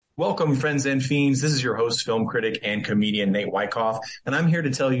Welcome, friends and fiends. This is your host, film critic, and comedian Nate Wyckoff, and I'm here to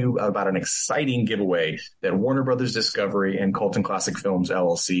tell you about an exciting giveaway that Warner Brothers Discovery and Colton Classic Films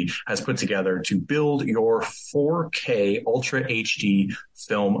LLC has put together to build your 4K Ultra HD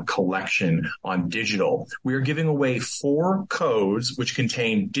film collection on digital. We are giving away 4 codes which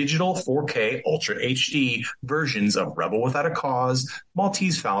contain digital 4K Ultra HD versions of Rebel Without a Cause,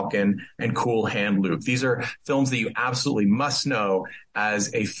 Maltese Falcon, and Cool Hand Luke. These are films that you absolutely must know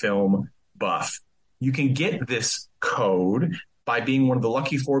as a film buff. You can get this code by being one of the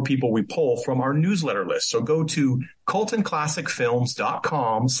lucky 4 people we pull from our newsletter list. So go to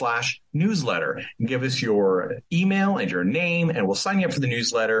coltonclassicfilms.com/newsletter and give us your email and your name, and we'll sign you up for the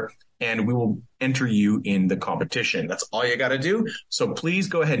newsletter and we will enter you in the competition. That's all you got to do. So please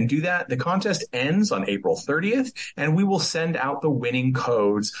go ahead and do that. The contest ends on April 30th, and we will send out the winning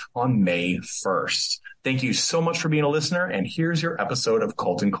codes on May 1st. Thank you so much for being a listener, and here's your episode of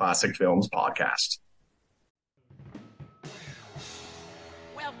Colton Classic Films Podcast.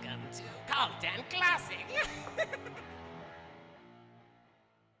 Welcome to Colton Classic.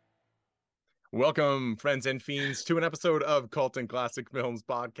 Welcome, friends and fiends, to an episode of Colton Classic Films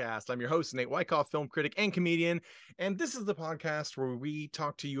Podcast. I'm your host, Nate Wyckoff, film critic and comedian, and this is the podcast where we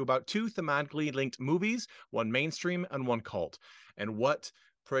talk to you about 2 thematically linked movies, one mainstream and one cult. And what,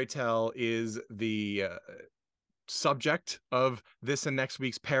 pray tell, is the subject of this and next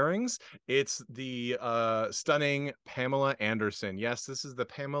week's pairings? It's the stunning Pamela Anderson. Yes, this is the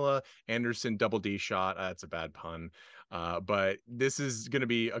Pamela Anderson double D shot. That's a bad pun. But this is going to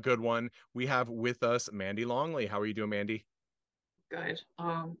be a good one. We have with us Mandy Longley. How are you doing, Mandy? Good.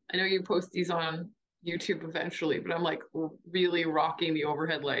 I know you post these on YouTube eventually, but I'm like really rocking the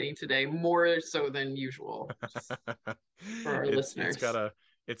overhead lighting today, more so than usual, just for our listeners.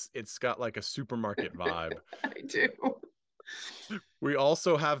 It's got like a supermarket vibe. I do. We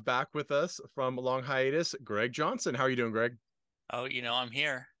also have back with us from a long hiatus, Greg Johnson. How are you doing, Greg? Oh, I'm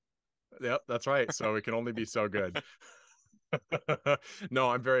here. Yep, that's right. So it can only be so good. No,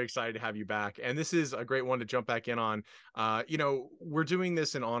 I'm very excited to have you back. And this is a great one to jump back in on. We're doing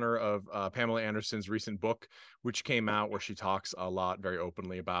this in honor of Pamela Anderson's recent book, which came out, where she talks a lot very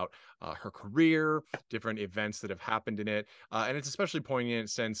openly about her career, different events that have happened in it. And it's especially poignant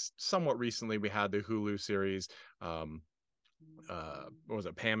since somewhat recently we had the Hulu series, what was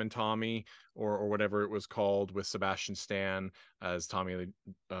it, Pam and Tommy, or whatever it was called, with Sebastian Stan as Tommy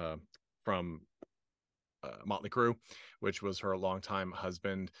from Motley Crue, which was her longtime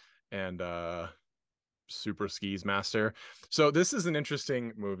husband and super skis master. So this is an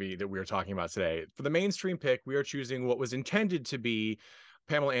interesting movie that we are talking about today. For the mainstream pick, we are choosing what was intended to be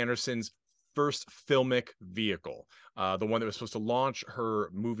Pamela Anderson's first filmic vehicle, the one that was supposed to launch her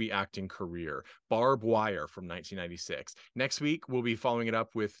movie acting career, Barb Wire from 1996. Next week, we'll be following it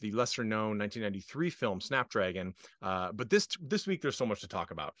up with the lesser-known 1993 film Snapdragon. But this week, there's so much to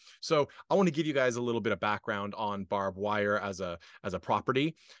talk about. So I want to give you guys a little bit of background on Barb Wire as a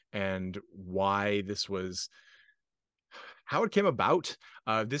property and why this was, how it came about.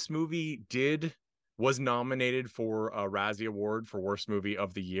 This movie was nominated for a Razzie Award for Worst Movie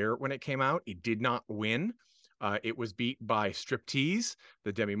of the Year when it came out. It did not win. It was beat by Striptease,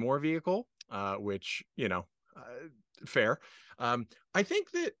 the Demi Moore vehicle, which, fair. I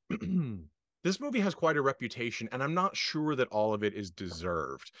think that this movie has quite a reputation, and I'm not sure that all of it is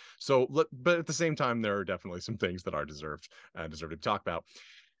deserved. But at the same time, there are definitely some things that are deserved to talk about.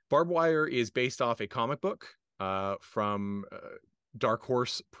 Barbed Wire is based off a comic book from Dark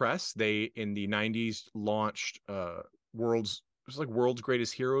Horse Press. They, in the 90s, launched World's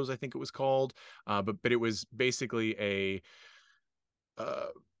Greatest Heroes, I think it was called. But it was basically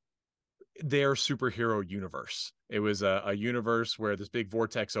their superhero universe. It was a universe where this big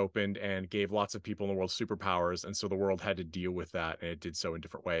vortex opened and gave lots of people in the world superpowers, and so the world had to deal with that, and it did so in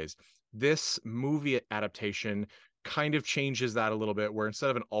different ways. This movie adaptation kind of changes that a little bit, where instead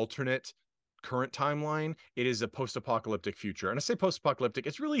of an alternate current timeline, it is a post-apocalyptic future. And I say post-apocalyptic,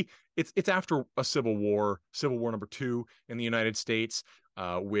 it's after a civil war number 2 in the United States,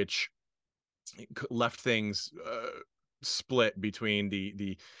 which left things split between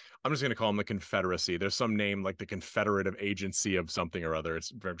the I'm just going to call them the Confederacy. There's some name like the Confederative Agency of something or other.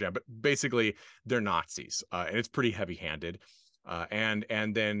 It's very jam, but basically they're Nazis, and it's pretty heavy-handed.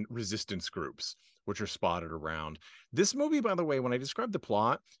 And then resistance groups, which are spotted around. This movie, by the way, when I describe the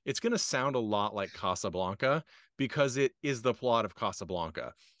plot, it's going to sound a lot like Casablanca, because it is the plot of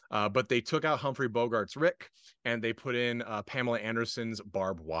Casablanca. But they took out Humphrey Bogart's Rick, and they put in Pamela Anderson's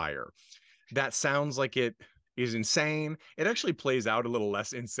Barbed Wire. That sounds like it is insane. It actually plays out a little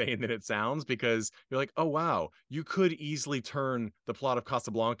less insane than it sounds, because you're like, oh wow, you could easily turn the plot of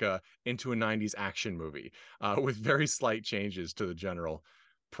Casablanca into a 90s action movie with very slight changes to the general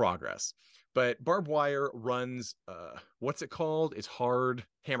progress. But Barbed Wire runs, what's it called? It's Hard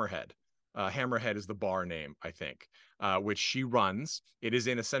Hammerhead. Hammerhead is the bar name, I think, which she runs. It is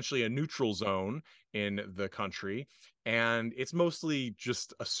in essentially a neutral zone in the country, and it's mostly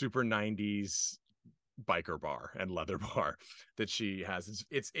just a super 90s biker bar and leather bar that she has.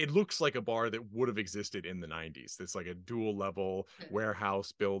 It looks like a bar that would have existed in the 90s. It's like a dual level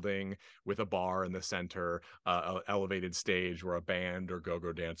warehouse building with a bar in the center, an elevated stage where a band or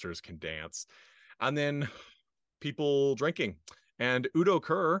go-go dancers can dance, and then people drinking. And Udo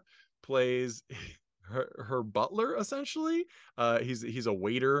Kerr plays her butler, essentially. He's a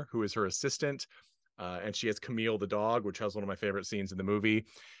waiter who is her assistant, and she has Camille the dog, which has one of my favorite scenes in the movie.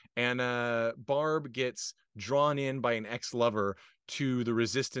 And Barb gets drawn in by an ex-lover to the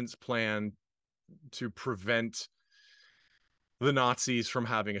resistance plan to prevent the Nazis from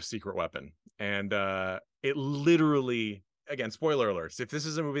having a secret weapon. And it literally, again, spoiler alerts, if this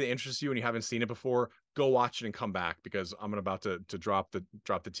is a movie that interests you and you haven't seen it before, go watch it and come back, because I'm about to drop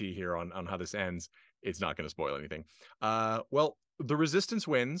the tea here on how this ends. It's not going to spoil anything. Well, the resistance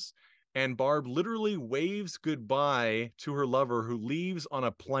wins, and Barb literally waves goodbye to her lover, who leaves on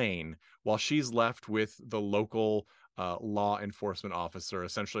a plane, while she's left with the local law enforcement officer,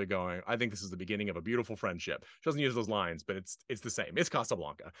 essentially going, I think this is the beginning of a beautiful friendship. She doesn't use those lines, but it's the same. It's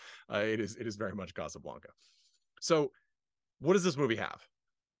Casablanca. It is very much Casablanca. So what does this movie have?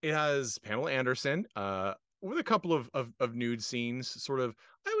 It has Pamela Anderson with a couple of nude scenes, sort of,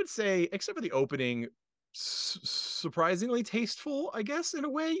 I would say, except for the opening, surprisingly tasteful, I guess, in a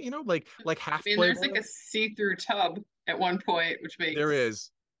way, like half I mean, Playboy. there's like a see-through tub at one point, which makes There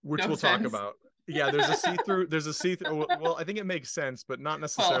is, which no we'll sense. talk about. Yeah, there's a see-through. Well, I think it makes sense, but not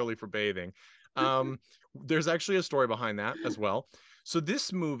necessarily for bathing. There's actually a story behind that as well. So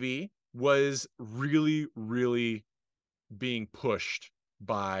this movie was really, really being pushed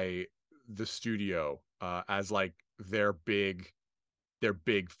by the studio as like their big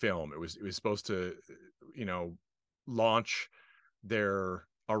film. It was supposed to, launch their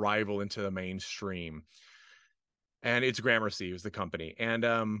arrival into the mainstream. And it's Gramercy was the company.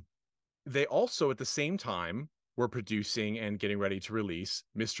 And they also at the same time were producing and getting ready to release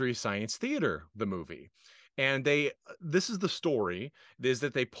Mystery Science Theater, the movie. And this is the story, is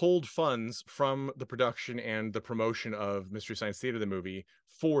that they pulled funds from the production and the promotion of Mystery Science Theater, the movie,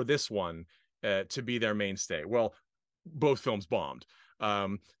 for this one to be their mainstay. Well, both films bombed.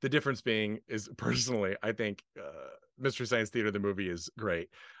 The difference being is, personally, I think Mystery Science Theater, the movie, is great.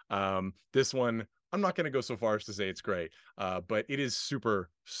 This one, I'm not going to go so far as to say it's great, but it is super,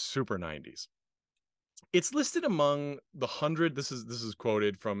 super 90s. It's listed among the 100. This is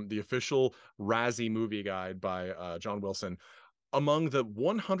quoted from the official Razzie movie guide by John Wilson, among the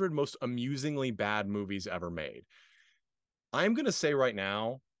 100 most amusingly bad movies ever made. I'm going to say right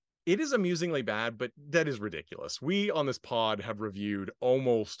now, it is amusingly bad, but that is ridiculous. We on this pod have reviewed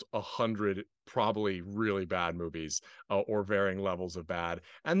almost 100 probably really bad movies or varying levels of bad.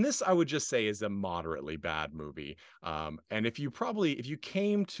 And this, I would just say, is a moderately bad movie. And if you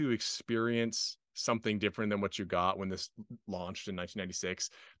came to experience something different than what you got when this launched in 1996,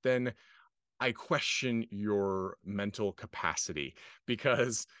 then I question your mental capacity,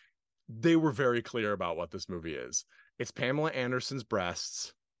 because they were very clear about what this movie is. It's Pamela Anderson's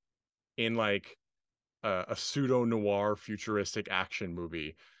breasts in like a pseudo noir futuristic action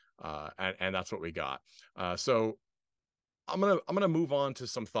movie, and that's what we got. So I'm gonna move on to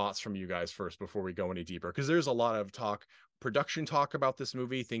some thoughts from you guys first before we go any deeper, because there's a lot of production talk about this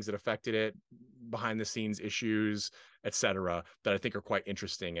movie, things that affected it, behind the scenes issues, etc., that I think are quite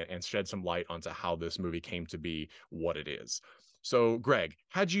interesting and shed some light onto how this movie came to be what it is. So, Greg,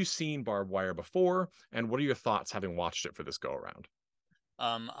 had you seen Barbed Wire before, and what are your thoughts having watched it for this go around?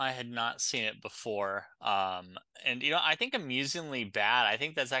 I had not seen it before. And I think amusingly bad. I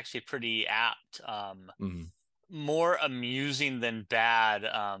think that's actually pretty apt. More amusing than bad,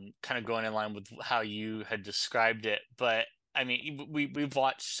 kind of going in line with how you had described it. But I mean, we've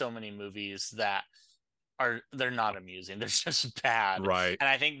watched so many movies that they're not amusing. They're just bad. Right. And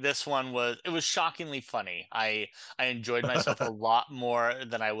I think this one was shockingly funny. I enjoyed myself a lot more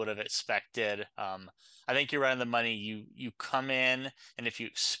than I would have expected. I think you're right on the money. You come in, and if you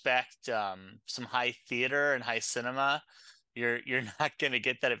expect some high theater and high cinema, you're not going to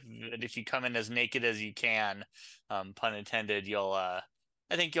get that. If you come in as naked as you can, pun intended, I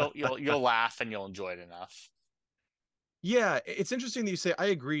think you'll laugh and you'll enjoy it enough. Yeah, it's interesting that you say. I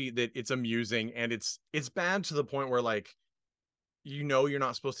agree that it's amusing, and it's bad to the point where like you're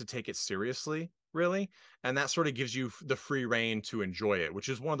not supposed to take it seriously, really, and that sort of gives you the free reign to enjoy it, which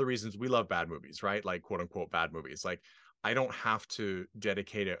is one of the reasons we love bad movies, right? Like quote unquote bad movies. Like I don't have to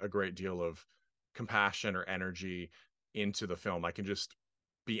dedicate a great deal of compassion or energy into the film. I can just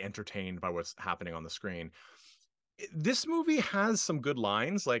be entertained by what's happening on the screen. This movie has some good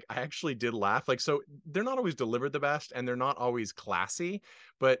lines. Like I actually did laugh. Like, so they're not always delivered the best and they're not always classy,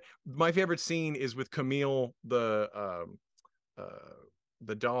 but my favorite scene is with Camille, uh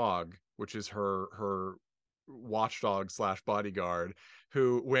the dog, which is her watchdog slash bodyguard,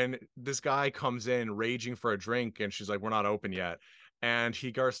 who when this guy comes in raging for a drink and she's like, we're not open yet, and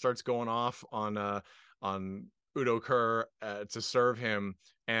he starts going off on Udo Kerr to serve him,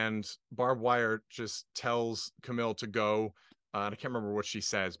 and Barb Wire just tells Camille to go. I can't remember what she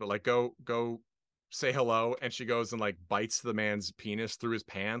says, but like go say hello, and she goes and like bites the man's penis through his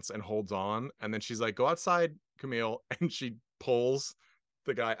pants and holds on, and then she's like, go outside, Camille, and she pulls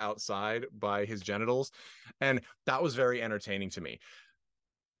the guy outside by his genitals, and that was very entertaining to me.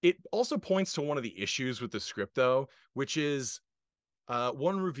 It also points to one of the issues with the script, though, which is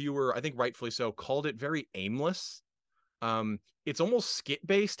one reviewer, I think rightfully so, called it very aimless. It's almost skit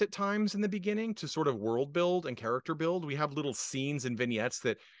based at times in the beginning to sort of world build and character build. We have little scenes and vignettes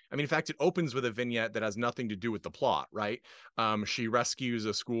that, I mean, in fact, it opens with a vignette that has nothing to do with the plot, right? She rescues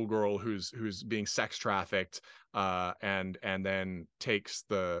a schoolgirl who's being sex trafficked, and then takes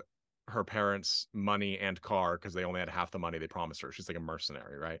her parents' money and car because they only had half the money they promised her. She's like a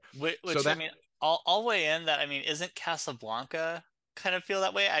mercenary, right? So Which I that mean, I'll weigh in that. I mean, isn't Casablanca kind of feel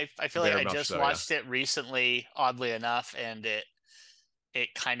that way? I feel like very I much just so, yeah. watched it recently, oddly enough, and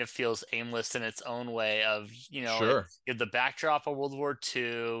it kind of feels aimless in its own way of, Sure. you have the backdrop of World War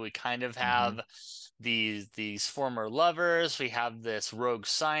II. We kind of Mm-hmm. have these former lovers. We have this rogue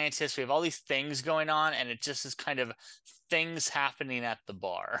scientist. We have all these things going on, and it just is kind of things happening at the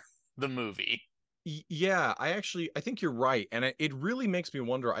bar, the movie. Yeah, I think you're right, and it really makes me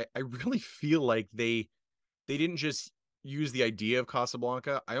wonder. I really feel like they didn't just use the idea of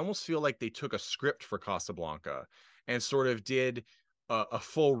Casablanca. I almost feel like they took a script for Casablanca and sort of did a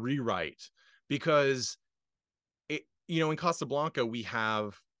full rewrite, because in Casablanca we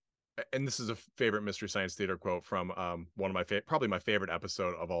have, and this is a favorite Mystery Science Theater quote from one of probably my favorite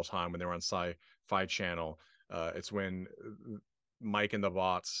episode of all time when they were on Sci-Fi Channel. It's when Mike and the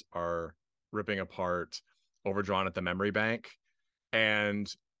bots are ripping apart Overdrawn at the Memory Bank,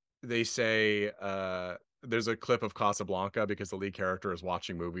 and they say there's a clip of Casablanca because the lead character is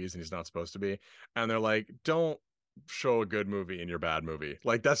watching movies and he's not supposed to be, and they're like, don't show a good movie in your bad movie.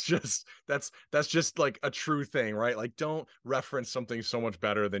 Like that's just like a true thing, right? Like don't reference something so much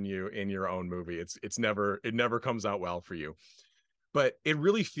better than you in your own movie. It never comes out well for you. But it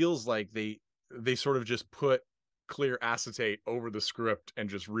really feels like they sort of just put clear acetate over the script and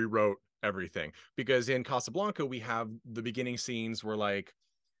just rewrote everything, because in Casablanca we have the beginning scenes where like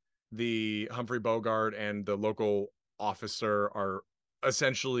the Humphrey Bogart and the local officer are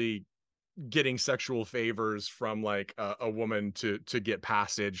essentially getting sexual favors from like a woman to get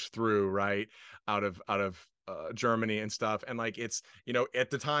passage through, right, out of Germany and stuff, and like it's at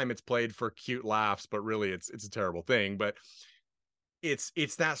the time it's played for cute laughs, but really it's a terrible thing. But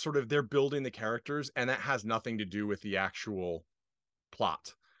it's that sort of, they're building the characters and that has nothing to do with the actual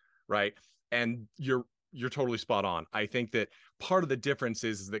plot, right? And you're totally spot on. I think that part of the difference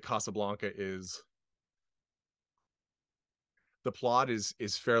is that Casablanca is, the plot is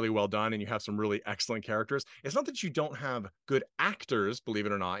fairly well done and you have some really excellent characters. It's not that you don't have good actors, believe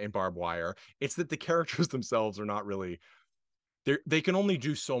it or not, in Barbed Wire. It's that the characters themselves are not really, they can only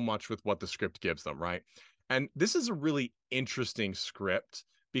do so much with what the script gives them, right? And this is a really interesting script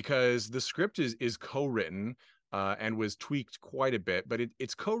because the script is co-written and was tweaked quite a bit, but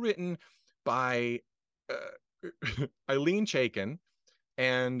it's co-written by Eileen Chaikin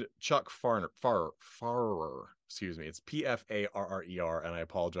and Chuck Farrer. Excuse me, it's Pfarrer, and I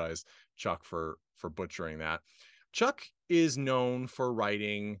apologize, Chuck, for butchering that. Chuck is known for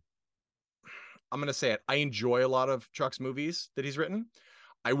writing. I'm gonna say it. I enjoy a lot of Chuck's movies that he's written.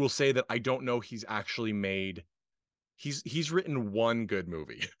 I will say that I don't know he's actually made. He's written one good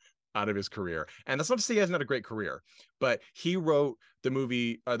movie out of his career, and that's not to say he hasn't had a great career, but he wrote the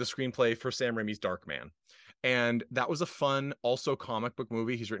screenplay for Sam Raimi's Darkman, and that was a fun, also comic book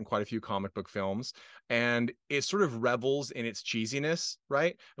movie. He's written quite a few comic book films, and it sort of revels in its cheesiness,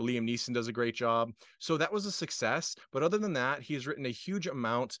 right? Liam Neeson does a great job, so that was a success. But other than that, he's written a huge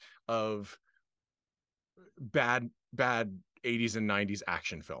amount of bad 80s and 90s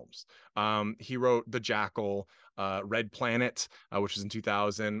action films. He wrote The Jackal, Red Planet, which was in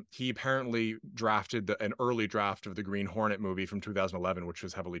 2000. He apparently drafted an early draft of the Green Hornet movie from 2011, which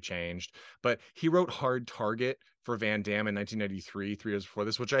was heavily changed. But he wrote Hard Target for Van Damme in 1993, 3 years before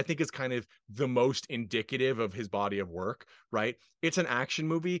this, which I think is kind of the most indicative of his body of work, right? It's an action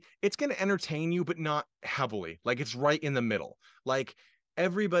movie. It's going to entertain you, but not heavily. Like, it's right in the middle. Like,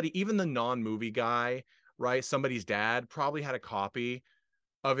 everybody, even the non-movie guy, right? Somebody's dad probably had a copy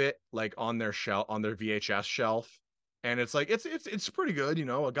of it, like on their shelf, on their VHS shelf. And it's like, it's pretty good. You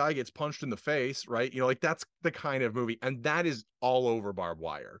know, a guy gets punched in the face, right? You know, like that's the kind of movie. And that is all over Barbed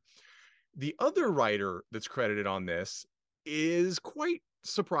Wire. The other writer that's credited on this is quite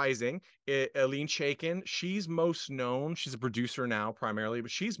surprising. Aline Chaikin, she's most known, she's a producer now primarily, but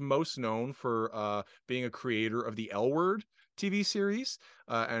she's most known for being a creator of the L Word TV series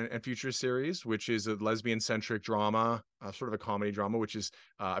and future series, which is a lesbian-centric drama, sort of a comedy drama, which is,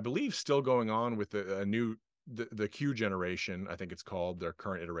 I believe, still going on with a new the Q generation. I think it's called their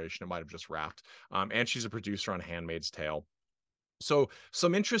current iteration. It might have just wrapped. And she's a producer on Handmaid's Tale. So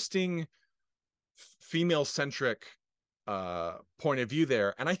some interesting female-centric point of view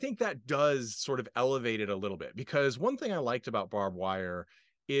there, and I think that does sort of elevate it a little bit, because one thing I liked about Barbed Wire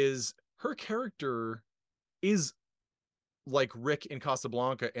is her character is like Rick in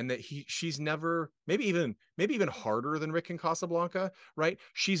Casablanca, and that she's never, maybe even harder than Rick in Casablanca, right?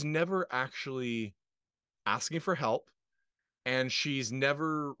 She's never actually asking for help, and she's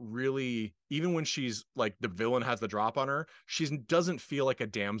never really, even when she's like the villain has the drop on her, she doesn't feel like a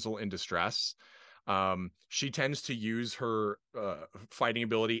damsel in distress. She tends to use her fighting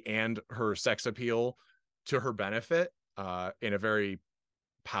ability and her sex appeal to her benefit in a very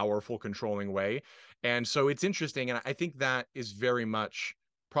powerful, controlling way. And so it's interesting, and I think that is very much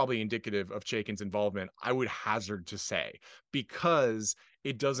probably indicative of Chaikin's involvement, I would hazard to say, because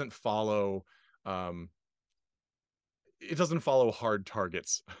it doesn't follow Hard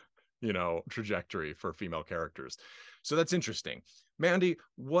Target's trajectory for female characters. So that's interesting. Mandy,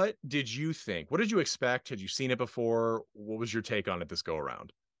 what did you think? What did you expect? Had you seen it before? What was your take on it this go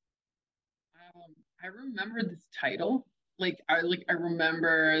around? I remember this title. I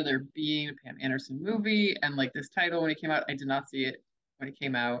remember there being a Pam Anderson movie, and like this title when it came out. I did not see it when it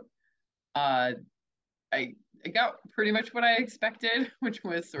came out. Uh, I got pretty much what I expected, which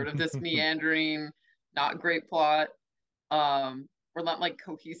was sort of this meandering, not great plot, or not like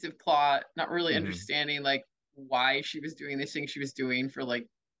cohesive plot, not really understanding like why she was doing this thing she was doing for like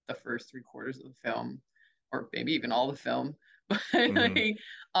the first 3/4 of the film, or maybe even all the film. But like,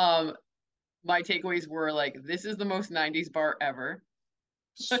 my takeaways were like, this is the most 90s bar ever.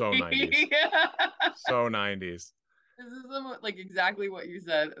 So 90s. So 90s. This is like exactly what you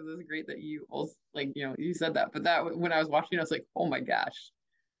said. It was great that you also you said that. But that when I was watching, I was like, oh my gosh,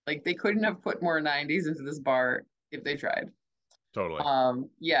 like they couldn't have put more 90s into this bar if they tried. Totally.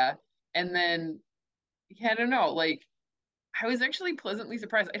 Yeah. And then I don't know, like I was actually pleasantly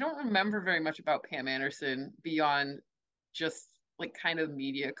surprised. I don't remember very much about Pam Anderson beyond just like kind of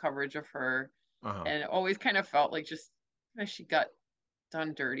media coverage of her. And it always kind of felt like just she got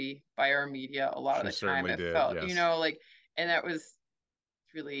done dirty by our media a lot of the time. It felt, yes. And that was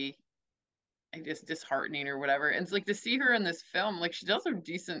really, I guess, disheartening or whatever. And it's like to see her in this film, like she does a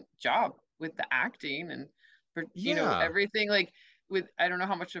decent job with the acting and for everything. Like with I don't know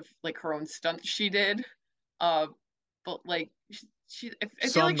how much of like her own stunts she did, but like I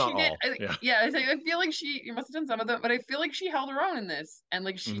feel like she did. I feel like you must have done some of them, but I feel like she held her own in this, and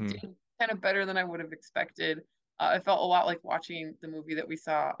like she did kind of better than I would have expected. It felt a lot like watching the movie that we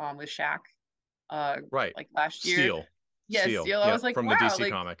saw with Shaq, right, like last year. Steel. Steel. I was like, from wow, the DC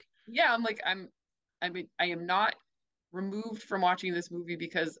like, comic. Yeah, I am not removed from watching this movie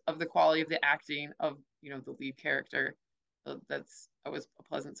because of the quality of the acting of the lead character. So that was a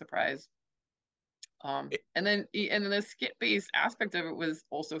pleasant surprise. And then the skit-based aspect of it was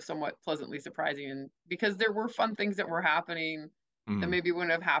also somewhat pleasantly surprising, and because there were fun things that were happening that maybe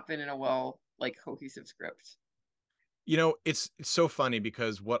wouldn't have happened in a cohesive script. It's so funny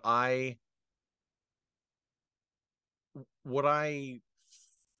because what I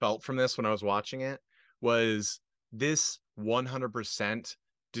felt from this when I was watching it was this 100%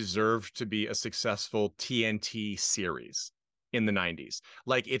 deserved to be a successful TNT series in the 90s.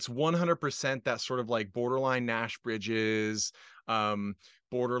 Like it's 100% that sort of like borderline Nash Bridges,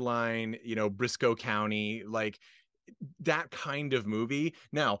 borderline, Briscoe County, like that kind of movie.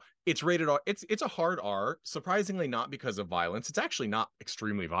 Now it's rated R. It's a hard R, surprisingly not because of violence. It's actually not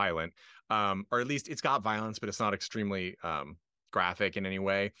extremely violent, or at least it's got violence, but it's not extremely graphic in any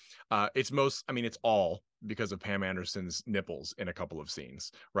way. It's all because of Pam Anderson's nipples in a couple of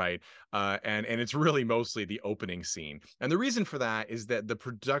scenes, right? And it's really mostly the opening scene. And the reason for that is that the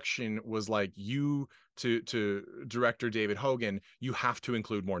production was like, to director David Hogan, you have to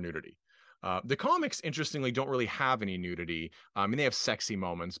include more nudity. The comics, interestingly, don't really have any nudity. I mean, they have sexy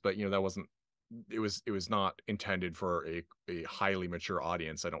moments, but that wasn't. It was not intended for a highly mature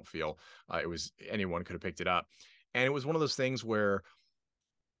audience. I don't feel it was anyone could have picked it up, and it was one of those things where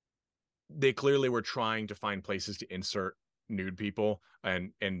they clearly were trying to find places to insert nude people,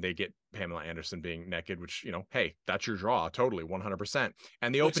 and they get Pamela Anderson being naked, which hey, that's your draw, totally 100%.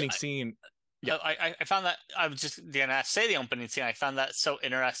 And the opening scene. Yeah, I found that I was just gonna say the opening scene. I found that so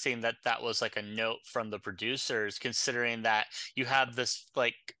interesting that was like a note from the producers, considering that you have this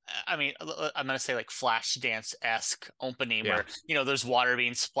I'm gonna say like Flashdance-esque opening where there's water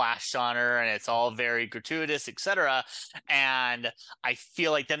being splashed on her and it's all very gratuitous, etc. And I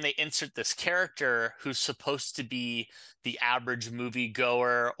feel like then they insert this character who's supposed to be the average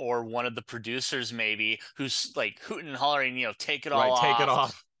moviegoer or one of the producers maybe, who's like hooting and hollering, take it all off. Take it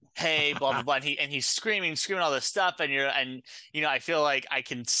off. Hey, blah blah blah, and he's screaming all this stuff, and I feel like I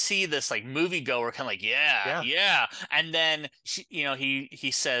can see this like moviegoer kind of like yeah, and then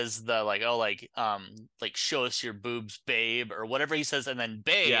he says the like show us your boobs, babe, or whatever he says, and then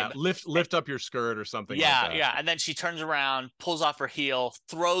babe, lift up your skirt or something. And then she turns around, pulls off her heel,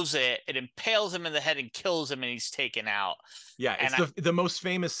 throws it, it impales him in the head and kills him, and he's taken out. Yeah, it's the most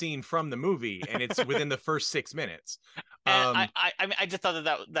famous scene from the movie, and it's within the first 6 minutes. And I just thought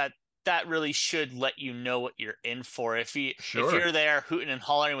that really should let you know what you're in for. If you're there hooting and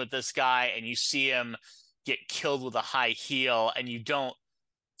hollering with this guy and you see him get killed with a high heel and you don't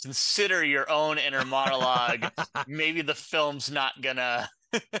consider your own inner monologue, maybe the film's not gonna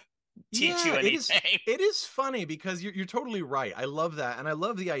teach you anything. It is funny because you're totally right. I love that, and I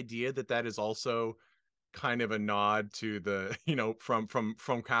love the idea that is also kind of a nod to the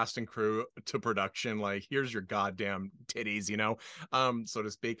from cast and crew to production, like, here's your goddamn titties, so to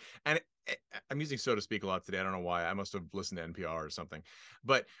speak. And I'm using so to speak a lot today. I don't know why. I must have listened to NPR or something.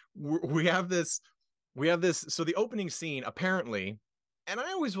 But we have this so the opening scene, apparently, and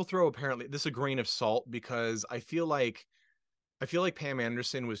I always will throw apparently this a grain of salt, because I feel like Pam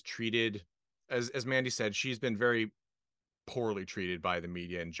Anderson was treated, as Mandy said, she's been very poorly treated by the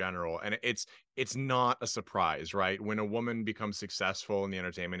media in general, and it's not a surprise, right? When a woman becomes successful in the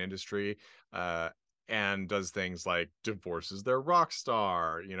entertainment industry and does things like divorces their rock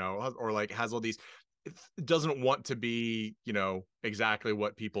star, or like has all these, doesn't want to be exactly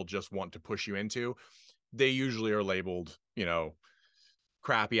what people just want to push you into, they usually are labeled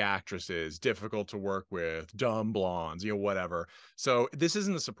crappy actresses, difficult to work with, dumb blondes, whatever. So this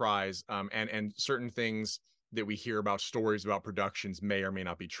isn't a surprise, and certain things that we hear about, stories about productions, may or may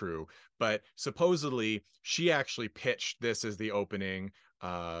not be true. But supposedly she actually pitched this as the opening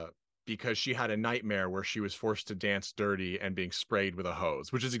because she had a nightmare where she was forced to dance dirty and being sprayed with a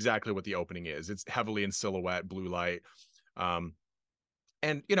hose, which is exactly what the opening is. It's heavily in silhouette, blue light.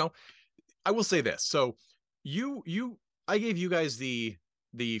 And I will say this. So I gave you guys the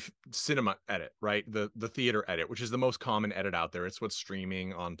cinema edit, right? The theater edit, which is the most common edit out there. It's what's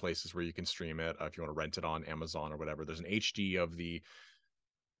streaming on places where you can stream it. If you want to rent it on Amazon or whatever, there's an HD of the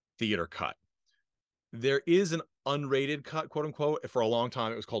theater cut. There is an unrated cut, quote unquote. For a long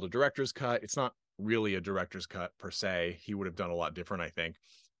time, it was called a director's cut. It's not really a director's cut per se. He would have done a lot different, I think,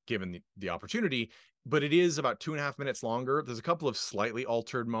 given the opportunity. But it is about 2.5 minutes longer. There's a couple of slightly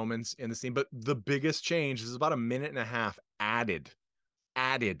altered moments in the scene, but the biggest change is about 1.5 minutes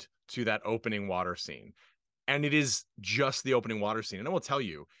added to that opening water scene. And it is just the opening water scene. And I will tell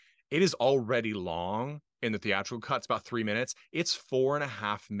you, it is already long in the theatrical cut. It's about 3 minutes. It's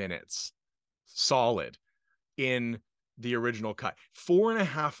 4.5 minutes solid in the original cut.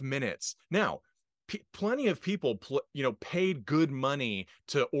 4.5 minutes. Now, plenty of people, paid good money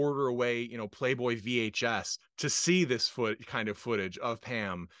to order away, Playboy VHS to see this kind of footage of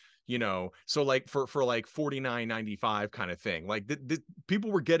Pam. So like for like $49.95 kind of thing, like the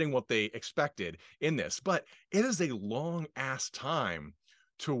people were getting what they expected in this, but it is a long ass time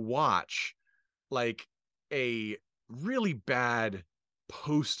to watch like a really bad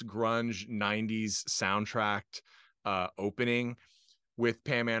post grunge 90s soundtrack opening with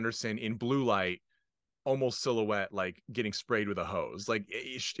Pam Anderson in blue light, almost silhouette, like getting sprayed with a hose. Like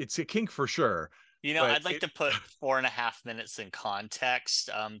it's a kink for sure. I'd like to put 4.5 minutes in context.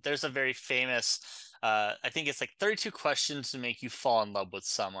 There's a very famous I think it's like 32 questions to make you fall in love with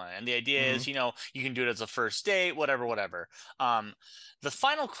someone. And the idea is, you know, you can do it as a first date, whatever, whatever. The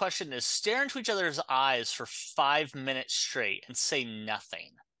final question is stare into each other's eyes for 5 minutes straight and say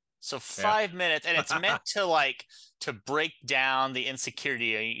nothing. So Yeah. 5 minutes, and it's meant to like to break down the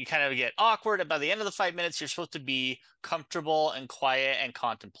insecurity. You kind of get awkward, and by the end of the 5 minutes, you're supposed to be comfortable and quiet and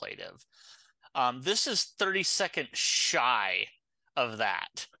contemplative. This is 30 seconds shy of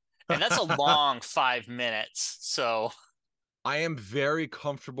that. And that's a long 5 minutes. So I am very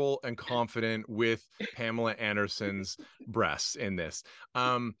comfortable and confident with Pamela Anderson's breasts in this.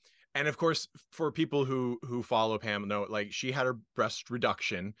 And of course, for people who follow Pam, know like she had her breast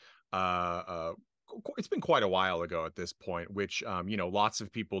reduction. It's been quite a while ago at this point, which you know, lots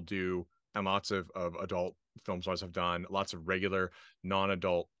of people do, and lots of adult film stars have done. Lots of regular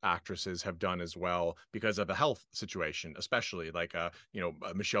non-adult actresses have done as well because of the health situation, especially like you know,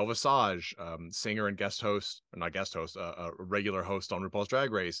 Michelle Visage, singer and guest host, or not guest host, a regular host on RuPaul's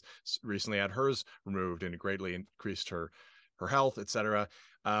Drag Race, recently had hers removed and it greatly increased her health, etc.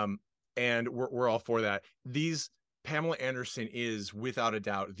 And we're all for that. Pamela Anderson is without a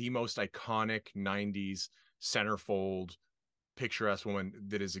doubt the most iconic 90s centerfold picturesque woman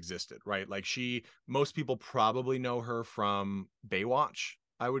that has existed, right? Like most people probably know her from Baywatch,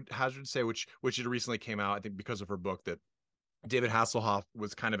 I would hazard to say, which it recently came out, I think because of her book, that David Hasselhoff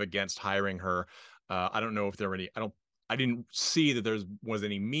was kind of against hiring her. I don't know if there were any, I didn't see that there was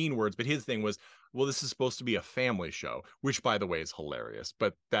any mean words, but his thing was, well, this is supposed to be a family show, which by the way is hilarious,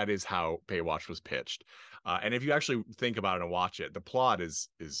 but that is how Baywatch was pitched. And if you actually think about it and watch it, the plot is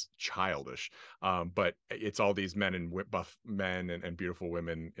childish, but it's all these men and buff men and beautiful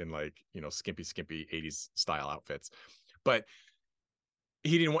women in like, you know, skimpy 80s style outfits. But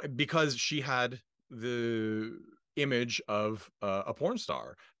he didn't want, because she had the image of a porn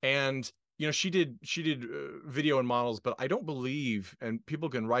star, and you know, she did video and models, but I don't believe, and people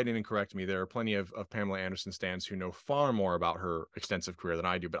can write in and correct me, there are plenty of Pamela Anderson stans who know far more about her extensive career than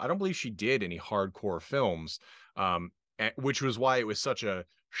I do, but I don't believe she did any hardcore films, which was why it was such a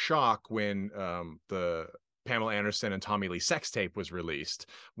shock when the Pamela Anderson and Tommy Lee sex tape was released,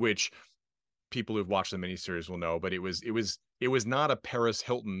 which people who've watched the miniseries will know, but it was not a Paris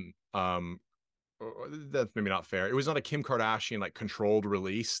Hilton, that's maybe not fair. It was not a Kim Kardashian like controlled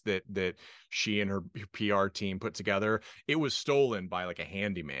release that she and her PR team put together. It was stolen by like a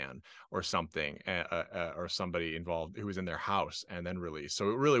handyman or something, or somebody involved who was in their house and then released. So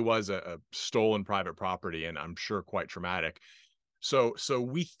it really was a stolen private property, and I'm sure quite traumatic. So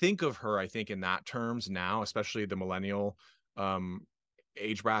we think of her, I think, in that terms now, especially the millennial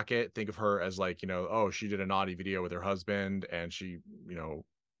age bracket. Think of her as like, you know, oh, she did a naughty video with her husband and she, you know,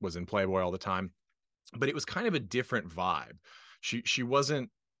 was in Playboy all the time. But it was kind of a different vibe. She wasn't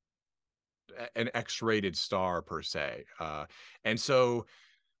an X-rated star per se, and so,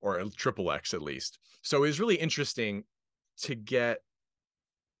 or a triple X at least. So it was really interesting to get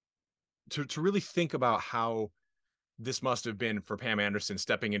to really think about how this must have been for Pam Anderson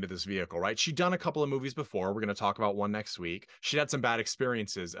stepping into this vehicle, right? She'd done a couple of movies before. We're going to talk about one next week. She had some bad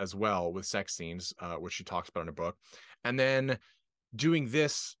experiences as well with sex scenes, which she talks about in her book, and then doing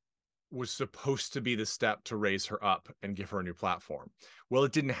this was supposed to be the step to raise her up and give her a new platform. Well,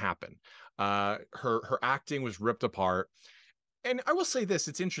 it didn't happen. Her acting was ripped apart. And I will say this,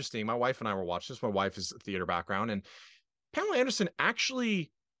 it's interesting. My wife and I were watching this. My wife is a theater background, and Pamela Anderson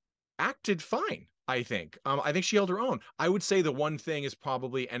actually acted fine, I think. I think she held her own. I would say the one thing is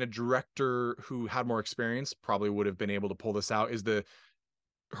probably, and a director who had more experience probably would have been able to pull this out, is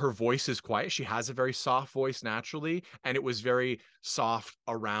her voice is quiet. She has a very soft voice naturally, and it was very soft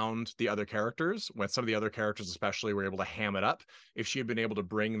around the other characters. When some of the other characters especially were able to ham it up, if she had been able to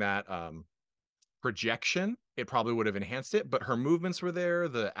bring that projection, it probably would have enhanced it. But her movements were there,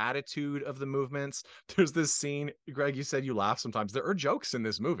 the attitude of the movements. There's this scene, Greg, you said you laugh sometimes. There are jokes in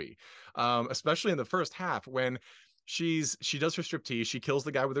this movie, especially in the first half when she does her striptease, she kills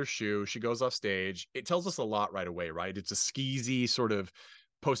the guy with her shoe, she goes off stage. It tells us a lot right away, right? It's a skeezy sort of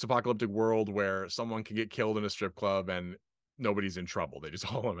post-apocalyptic world where someone can get killed in a strip club and nobody's in trouble. They just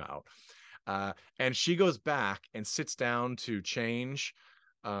haul him out. And she goes back and sits down to change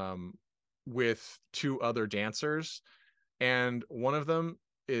with two other dancers. And one of them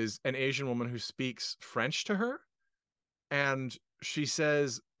is an Asian woman who speaks French to her. And she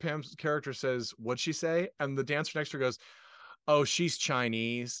says, Pam's character says, what'd she say? And the dancer next to her goes, oh, she's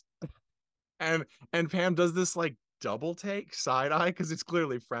Chinese. And Pam does this like double take side eye because it's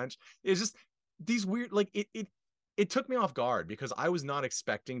clearly French. It's just these weird, like it it took me off guard because I was not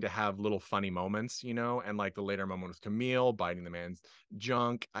expecting to have little funny moments, you know, and like the later moment with Camille biting the man's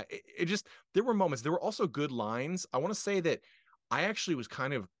junk. It just, there were moments. There were also good lines. I want to say that I actually was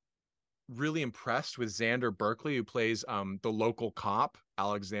kind of really impressed with Xander Berkeley, who plays the local cop,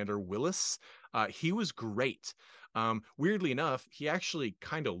 Alexander Willis. He was great. Weirdly enough, he actually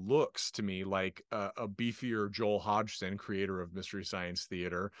kind of looks to me like a beefier Joel Hodgson, creator of Mystery Science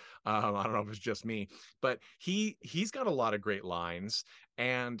Theater. I don't know if it's just me, but he's got a lot of great lines,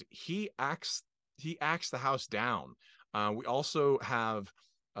 and he acts the house down. We also have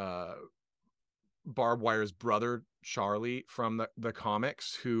Barb Wire's brother Charlie from the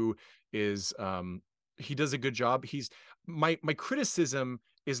comics, who is he does a good job. He's my criticism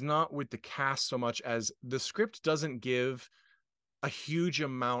is not with the cast so much as the script doesn't give a huge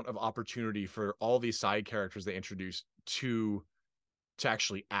amount of opportunity for all these side characters they introduce to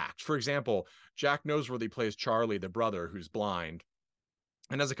actually act. For example, Jack Noseworthy plays Charlie, the brother who's blind,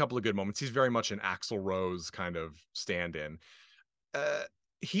 and has a couple of good moments. He's very much an Axl Rose kind of stand-in.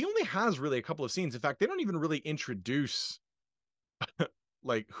 He only has really a couple of scenes. In fact, they don't even really introduce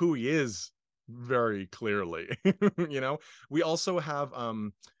like who he is very clearly. You know, we also have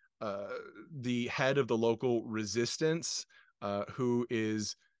the head of the local resistance, who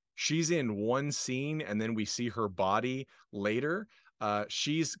is, she's in one scene and then we see her body later.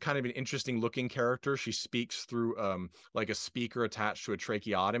 She's kind of an interesting looking character. She speaks through like a speaker attached to a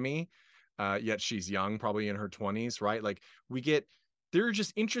tracheotomy, yet she's young, probably in her 20s, right? Like there are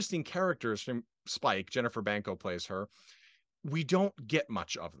just interesting characters from Spike. Jennifer Banco plays her. We don't get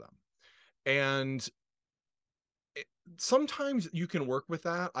much of them. And sometimes you can work with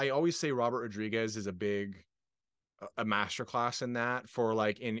that. I always say Robert Rodriguez is a masterclass in that. For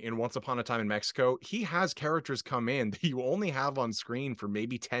like in Once Upon a Time in Mexico, he has characters come in that you only have on screen for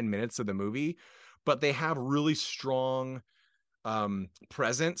maybe 10 minutes of the movie, but they have really strong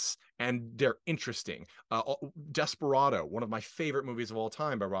presence and they're interesting. Desperado, one of my favorite movies of all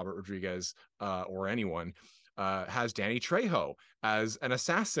time by Robert Rodriguez, or anyone, has Danny Trejo as an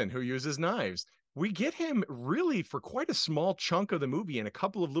assassin who uses knives. We get him really for quite a small chunk of the movie in a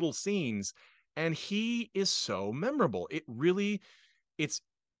couple of little scenes, and he is so memorable. It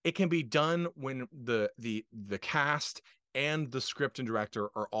can be done when the cast and the script and director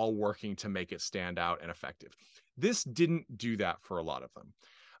are all working to make it stand out and effective. This didn't do that for a lot of them.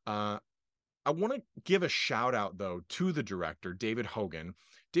 I want to give a shout out though to the director, David Hogan.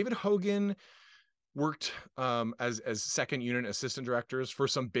 David Hogan worked as second unit assistant directors for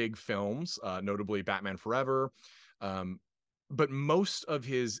some big films, notably Batman Forever. But most of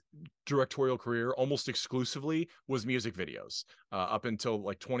his directorial career, almost exclusively, was music videos. Up until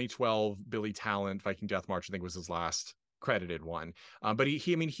like 2012, Billy Talent, Viking Death March, I think was his last credited one. But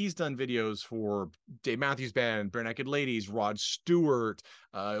he's done videos for Dave Matthews Band, Bare Naked Ladies, Rod Stewart,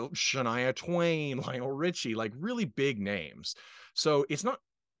 Shania Twain, Lionel Richie, like really big names. So it's not,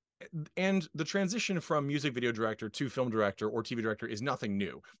 and the transition from music video director to film director or TV director is nothing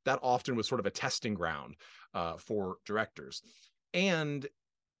new. That often was sort of a testing ground for directors. And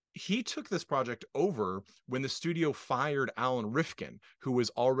he took this project over when the studio fired Alan Rifkin, who was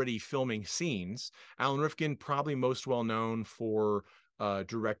already filming scenes. Alan Rifkin, probably most well known for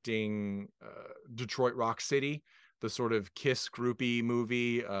directing Detroit Rock City, the sort of Kiss groupie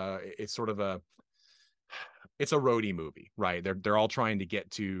movie. It's sort of it's a roadie movie, right? They're all trying to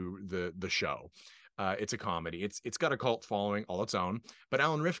get to the show. It's a comedy. It's got a cult following all its own. But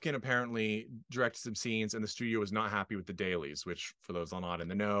Alan Rifkin apparently directed some scenes, and the studio was not happy with the dailies, which, for those not in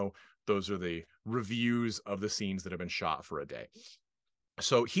the know, those are the reviews of the scenes that have been shot for a day.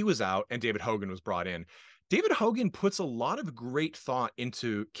 So he was out, and David Hogan was brought in. David Hogan puts a lot of great thought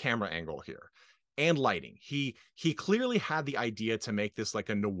into camera angle here and lighting. He clearly had the idea to make this like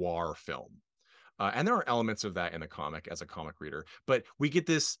a noir film. And there are elements of that in the comic as a comic reader, but we get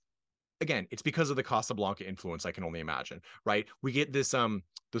this, again, it's because of the Casablanca influence, I can only imagine, right? We get this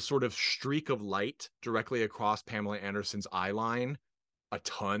the sort of streak of light directly across Pamela Anderson's eye line a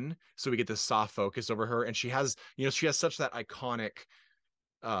ton. So we get this soft focus over her, and she has such that iconic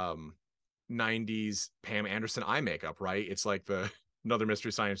 90s Pam Anderson eye makeup, right? It's like another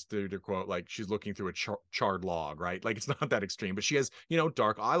Mystery Science Theater quote, like she's looking through a charred log, right? Like it's not that extreme, but she has,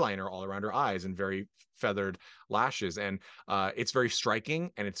 dark eyeliner all around her eyes and very feathered lashes. And it's very striking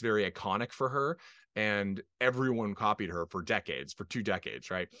and it's very iconic for her. And everyone copied her for 2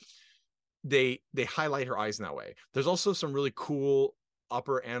 decades, right? They highlight her eyes in that way. There's also some really cool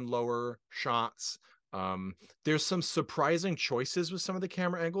upper and lower shots There's some surprising choices with some of the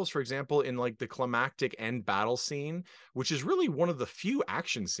camera angles. For example, in like the climactic end battle scene, which is really one of the few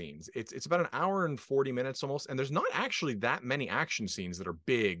action scenes. It's about an hour and 40 minutes almost, and there's not actually that many action scenes that are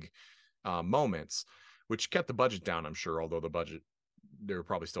big moments, which kept the budget down, I'm sure, although the budget, they were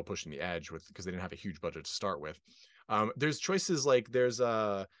probably still pushing the edge with, because they didn't have a huge budget to start with. There's choices like there's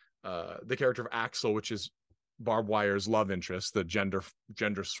the character of Axel, which is Barb Wire's love interest, the gender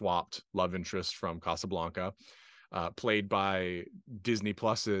swapped love interest from Casablanca, played by Disney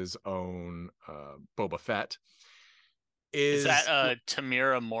Plus's own Boba Fett. Is that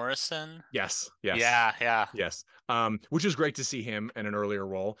Tamira Morrison? Yes. Yes. Which is great to see him in an earlier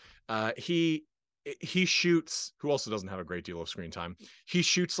role. He shoots, who also doesn't have a great deal of screen time. He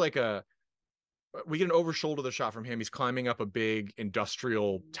shoots like we get an over shoulder shot from him. He's climbing up a big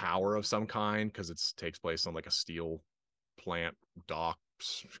industrial tower of some kind, because it takes place on like a steel plant dock.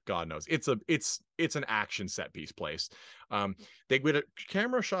 God knows. It's an action set piece place. They get a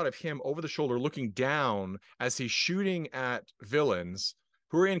camera shot of him over the shoulder looking down as he's shooting at villains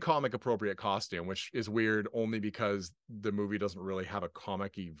who are in comic appropriate costume, which is weird only because the movie doesn't really have a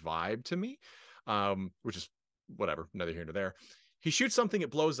comic-y vibe to me. Which is whatever, neither here nor there. He shoots something,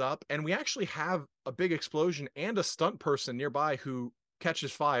 it blows up, and we actually have a big explosion and a stunt person nearby who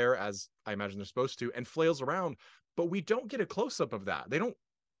catches fire, as I imagine they're supposed to, and flails around, but we don't get a close-up of that.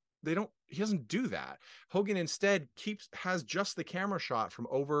 He doesn't do that. Hogan instead has just the camera shot from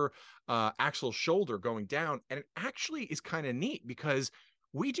over Axel's shoulder going down, and it actually is kind of neat because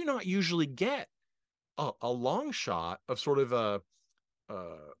we do not usually get a long shot of sort of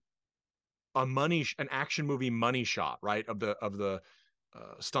an action movie money shot, right, of the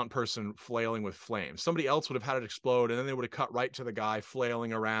stunt person flailing with flames. Somebody else would have had it explode, and then they would have cut right to the guy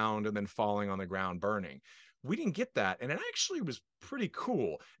flailing around and then falling on the ground burning. We didn't get that, and it actually was pretty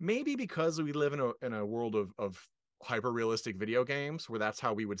cool. Maybe because we live in a world of hyper realistic video games, where that's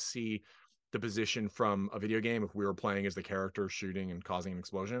how we would see the position from a video game if we were playing as the character shooting and causing an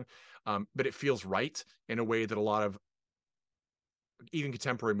explosion. But it feels right in a way that a lot of even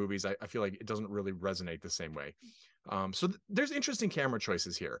contemporary movies, I feel like it doesn't really resonate the same way. So there's interesting camera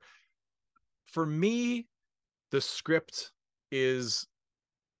choices here. For me, the script is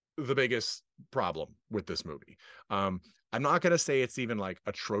the biggest problem with this movie. I'm not going to say it's even like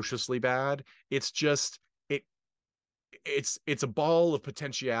atrociously bad. It's just, it's a ball of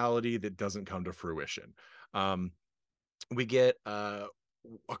potentiality that doesn't come to fruition. We get a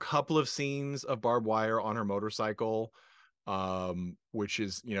couple of scenes of Barb Wire on her motorcycle, which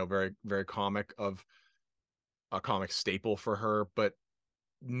is, very, very a comic staple for her, but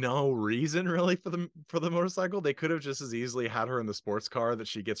no reason really for the motorcycle. They could have just as easily had her in the sports car that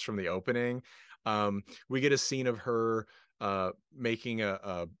she gets from the opening. We get a scene of her making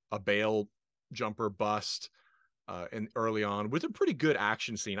a bail jumper bust and early on with a pretty good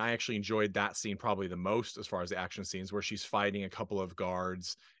action scene. I actually enjoyed that scene probably the most as far as the action scenes, where she's fighting a couple of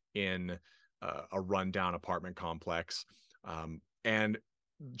guards in a rundown apartment complex. And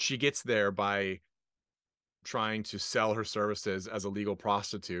she gets there by trying to sell her services as a legal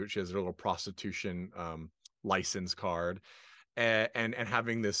prostitute. She has a little prostitution license card, and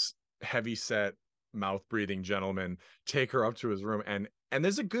having this heavy set mouth breathing gentleman take her up to his room, and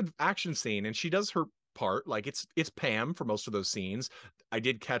there's a good action scene, and she does her part. Like it's Pam for most of those scenes. I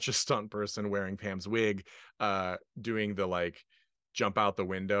did catch a stunt person wearing Pam's wig doing the like jump out the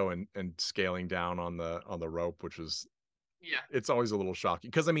window and scaling down on the rope, which was, it's always a little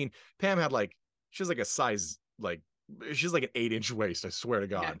shocking because I mean Pam had she's like a size, she's like an 8-inch waist, I swear to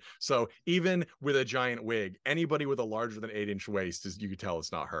God. Yeah. So even with a giant wig, anybody with a larger than 8-inch waist you could tell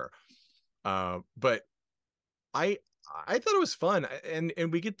it's not her. But I thought it was fun,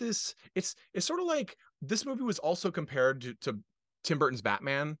 and we get this. It's sort of like this movie was also compared to Tim Burton's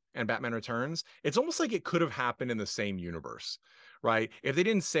Batman and Batman Returns. It's almost like it could have happened in the same universe, right? If they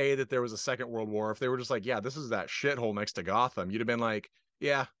didn't say that there was a Second World War, if they were just like, yeah, this is that shithole next to Gotham, you'd have been like,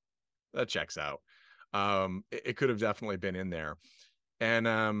 yeah, that checks out. It could have definitely been in there.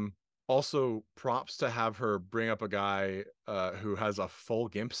 And also props to have her bring up a guy who has a full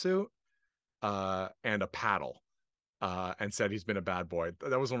gimp suit and a paddle, and said he's been a bad boy.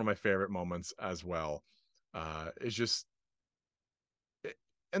 That was one of my favorite moments as well. It's just,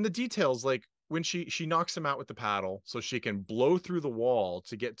 and the details, like when she knocks him out with the paddle so she can blow through the wall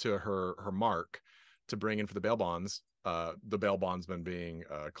to get to her mark to bring in for the bail bonds. The bail bondsman being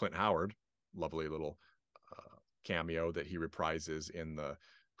Clint Howard, lovely little cameo that he reprises in the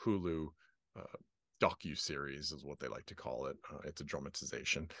Hulu docu-series is what they like to call it. It's a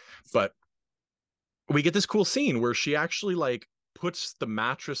dramatization, but we get this cool scene where she actually puts the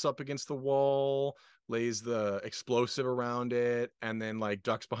mattress up against the wall, lays the explosive around it, and then like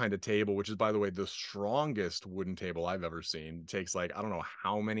ducks behind a table, which is, by the way, the strongest wooden table I've ever seen. It takes like, I don't know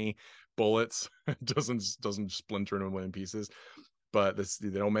how many bullets. It doesn't splinter in a million pieces, but they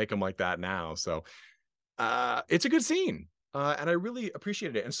don't make them like that now. So it's a good scene, and I really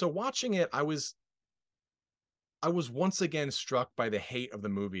appreciated it. And so watching it, I was once again struck by the hate of the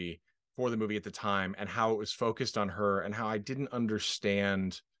movie for the movie at the time, and how it was focused on her, and how I didn't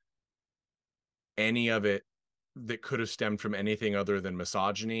understand any of it that could have stemmed from anything other than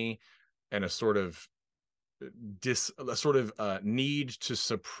misogyny and a sort of need to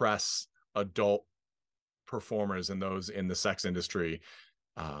suppress adult performers and those in the sex industry,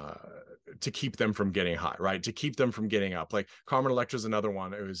 to keep them from getting high, right? To keep them from getting up. Like Carmen Electra's another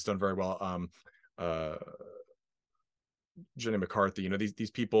one who's done very well. Jenny McCarthy,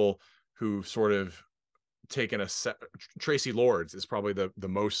 these people who sort of taken Tracy Lords is probably the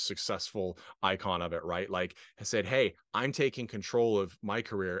most successful icon of it, right? Like, has said, hey, I'm taking control of my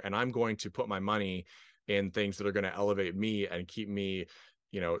career, and I'm going to put my money in things that are going to elevate me and keep me,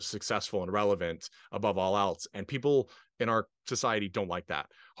 successful and relevant above all else. And people in our society don't like that.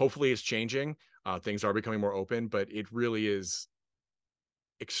 Hopefully it's changing. Things are becoming more open, but it really is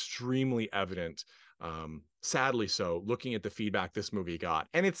extremely evident, sadly so, looking at the feedback this movie got.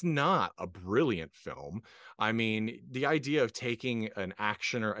 And it's not a brilliant film. I mean, the idea of taking an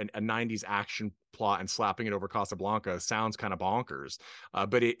action or a 90s action plot and slapping it over Casablanca sounds kind of bonkers,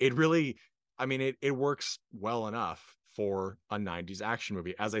 but it really, I mean, it works well enough for a 90s action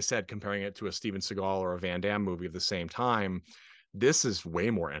movie. As I said, comparing it to a Steven Seagal or a Van Damme movie of the same time, this is way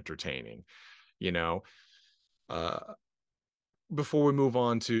more entertaining, before we move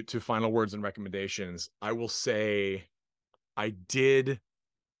on to final words and recommendations, I will say I did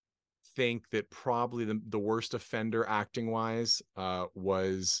think that probably the worst offender acting wise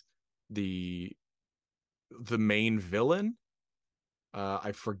was the main villain.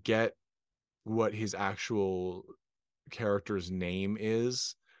 I forget what his actual character's name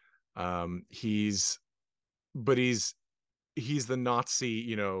is. He's the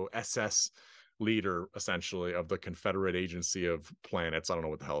Nazi, SS leader, essentially, of the Confederate Agency of Planets. I don't know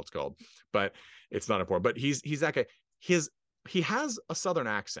what the hell it's called, but it's not important. But he's that guy. He has a Southern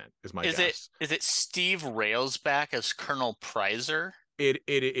accent, is my guess. Is it Steve Railsback as Colonel Prizer? It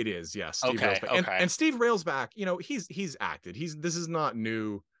is, yeah. Steve Railsback. And Steve Railsback, he's acted. This is not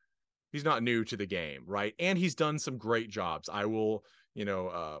new. He's not new to the game, right? And he's done some great jobs. I will,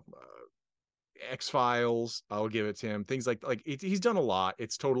 X-Files, I'll give it to him. Things like he's done a lot.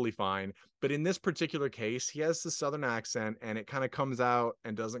 It's totally fine. But in this particular case, he has the Southern accent, and it kind of comes out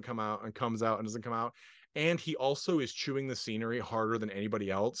and doesn't come out, and comes out and doesn't come out. And he also is chewing the scenery harder than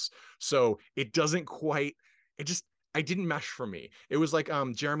anybody else. So it doesn't quite, I didn't mesh for me. It was like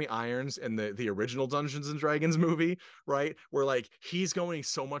Jeremy Irons in the original Dungeons and Dragons movie, right? Where like he's going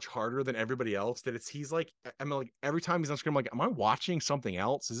so much harder than everybody else that he's like, I mean, like every time he's on screen, I'm like, am I watching something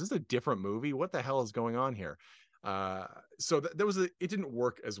else? Is this a different movie? What the hell is going on here? So it didn't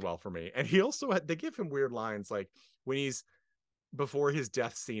work as well for me. And he also they give him weird lines, like when he's before his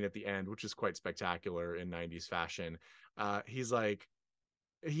death scene at the end, which is quite spectacular in 90s fashion. He's like,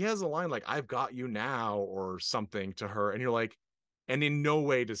 he has a line like, I've got you now, or something to her. And you're like, and in no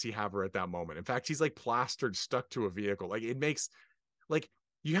way does he have her at that moment. In fact, he's like plastered, stuck to a vehicle. Like it makes, like,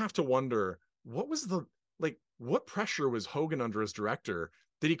 you have to wonder, what pressure was Hogan under as director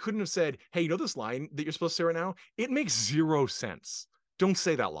that he couldn't have said, hey, this line that you're supposed to say right now? It makes zero sense. Don't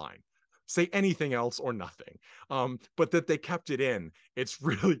say that line. Say anything else or nothing. But that they kept it in. It's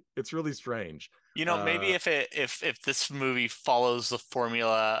really strange. Maybe if this movie follows the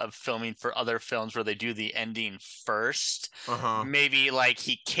formula of filming for other films where they do the ending first, maybe like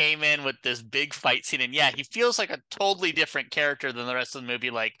he came in with this big fight scene, and he feels like a totally different character than the rest of the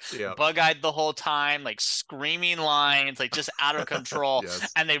movie, like bug-eyed the whole time, like screaming lines, like just out of control.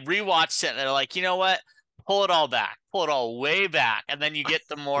 Yes. And they rewatched it and they're like, you know what? Pull it all back, pull it all way back, and then you get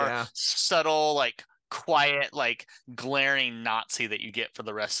the more subtle, like quiet, like glaring Nazi that you get for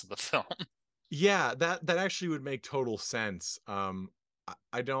the rest of the film. Yeah, that actually would make total sense.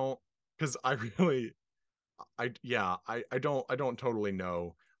 I don't, because I don't totally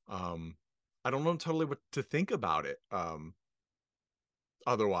know. I don't know totally what to think about it.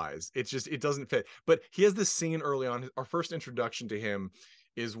 Otherwise, it doesn't fit. But he has this scene early on. Our first introduction to him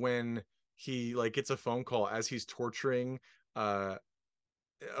is when he like gets a phone call as he's torturing a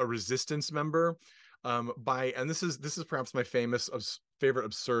resistance member, and this is perhaps my favorite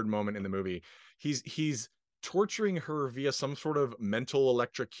absurd moment in the movie. He's torturing her via some sort of mental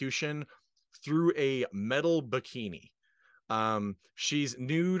electrocution through a metal bikini. She's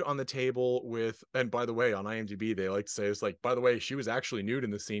nude on the table with, and by the way, on IMDb they like to say it's like, by the way, she was actually nude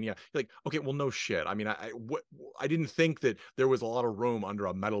in the scene. Yeah, like, okay, well, no shit. I mean, I didn't think that there was a lot of room under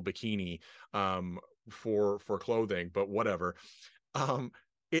a metal bikini for clothing, but whatever. um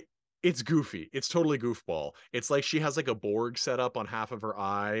it it's goofy. It's totally goofball. It's like she has like a Borg set up on half of her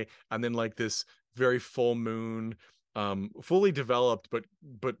eye, and then like this very full moon, fully developed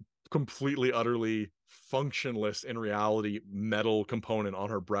but completely utterly functionless in reality metal component on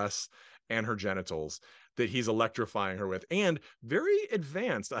her breasts and her genitals that he's electrifying her with, and very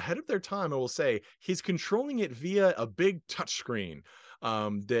advanced, ahead of their time. I will say he's controlling it via a big touchscreen,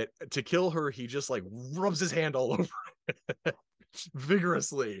 that to kill her he just like rubs his hand all over it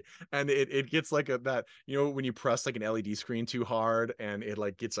vigorously, and it gets like that, you know, when you press like an LED screen too hard and it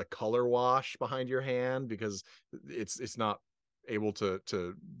like gets a color wash behind your hand because it's not able to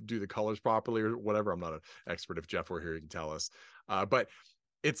do the colors properly or whatever. I'm not an expert. If Jeff were here, he can tell us. But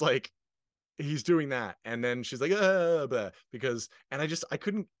it's like he's doing that, and then she's like because, and I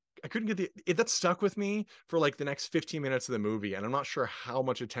couldn't get that stuck with me for like the next 15 minutes of the movie, and I'm not sure how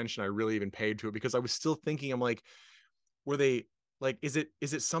much attention I really even paid to it because I was still thinking, I'm like, were they like, is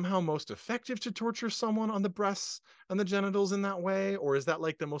it somehow most effective to torture someone on the breasts and the genitals in that way, or is that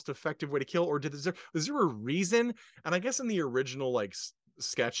like the most effective way to kill, or is there a reason? And I guess in the original like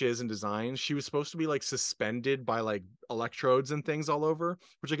sketches and designs, she was supposed to be like suspended by like electrodes and things all over,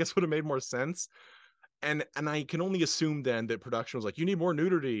 which I guess would have made more sense. And I can only assume then that production was like, you need more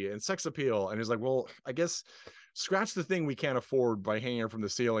nudity and sex appeal, and it's like, well, I guess scratch the thing we can't afford by hanging her from the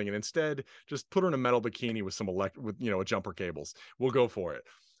ceiling, and instead just put her in a metal bikini with some with, you know, jumper cables. We'll go for it.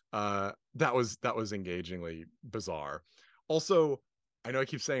 That was engagingly bizarre. Also, I know I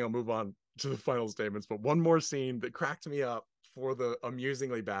keep saying I'll move on to the final statements, but one more scene that cracked me up for the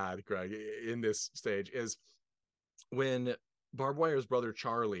amusingly bad, Greg, in this stage is when Barbed Wire's brother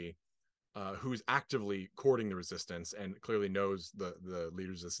Charlie, who's actively courting the resistance and clearly knows the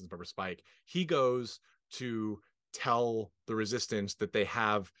leader resistance member Spike, he goes to tell the resistance that they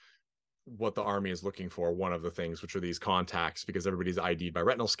have what the army is looking for, one of the things, which are these contacts, because everybody's ID'd by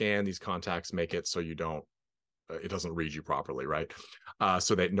retinal scan. These contacts make it so you don't, it doesn't read you properly, right?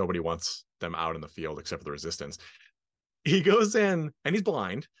 So that nobody wants them out in the field except for the resistance. He goes in and he's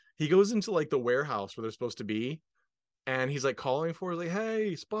blind. He goes into like the warehouse where they're supposed to be, and he's like calling for, like,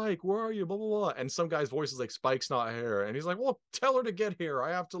 hey Spike, where are you, blah blah blah, and some guy's voice is like, Spike's not here, and he's like, well, tell her to get here,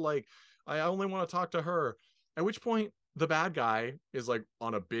 I have to, like, I only want to talk to her. At which point the bad guy is like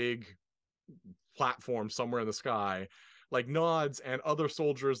on a big platform somewhere in the sky, like nods, and other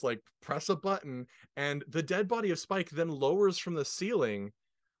soldiers like press a button, and the dead body of Spike then lowers from the ceiling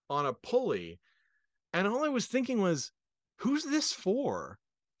on a pulley. And all I was thinking was, who's this for?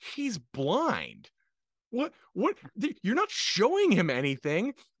 He's blind. What you're not showing him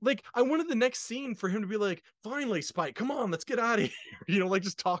anything. Like, I wanted the next scene for him to be like, finally Spike, come on, let's get out of here, you know, like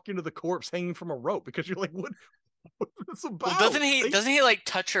just talking to the corpse hanging from a rope, because you're like, what's this about? Well, doesn't he like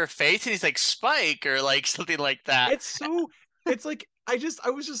touch her face and he's like, Spike, or like something like that? It's like, I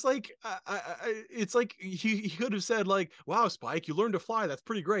was just like, it's like he could have said like, wow Spike, you learned to fly, that's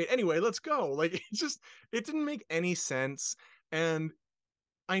pretty great, anyway let's go. Like, it didn't make any sense. And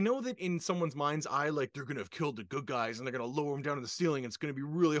I know that in someone's mind's eye, like, they're gonna have killed the good guys and they're gonna lower them down to the ceiling. It's gonna be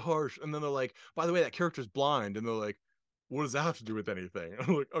really harsh. And then they're like, by the way, that character's blind. And they're like, what does that have to do with anything?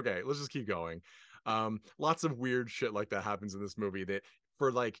 I'm like, okay, let's just keep going. Lots of weird shit like that happens in this movie that,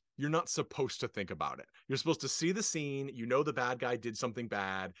 for like, you're not supposed to think about it. You're supposed to see the scene, you know, the bad guy did something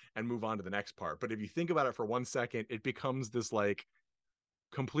bad, and move on to the next part. But if you think about it for 1 second, it becomes this like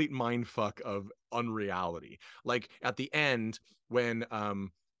complete mind fuck of unreality. Like at the end, when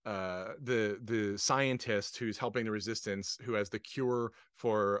the scientist who's helping the resistance, who has the cure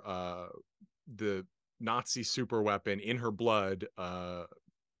for the Nazi super weapon in her blood,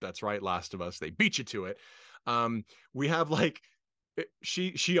 that's right, Last of Us, they beat you to it. We have like,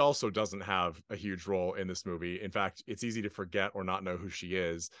 she also doesn't have a huge role in this movie. In fact, it's easy to forget or not know who she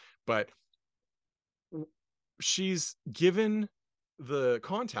is, but she's given the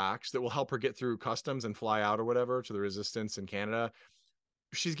contacts that will help her get through customs and fly out or whatever to the resistance in Canada.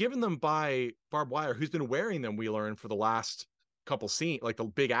 She's given them by Barbed Wire, who's been wearing them, we learn, for the last couple scenes, like the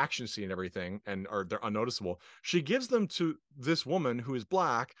big action scene and everything, and or they're unnoticeable. She gives them to this woman who is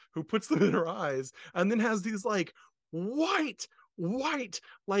black, who puts them in her eyes, and then has these like white,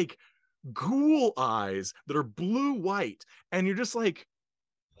 like ghoul eyes that are blue white, and you're just like,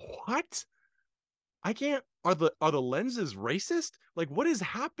 what? I can't. Are the lenses racist? Like, what is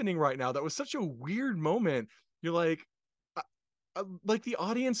happening right now? That was such a weird moment. You're like, like the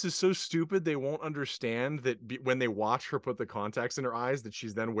audience is so stupid they won't understand that when they watch her put the contacts in her eyes that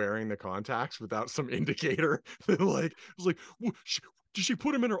she's then wearing the contacts without some indicator. Like it's like, did she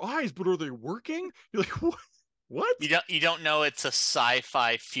put them in her eyes, but are they working? You're like, what? You don't know it's a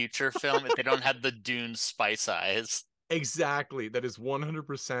sci-fi future film if they don't have the Dune spice eyes. Exactly. That is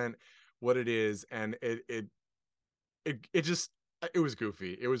 100% what it is. And it just, it was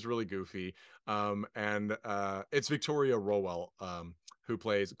goofy. It was really goofy. And it's Victoria Rowell, who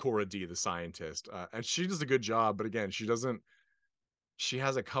plays Cora D, the scientist. And she does a good job, but again, she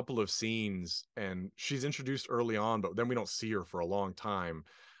has a couple of scenes and she's introduced early on, but then we don't see her for a long time.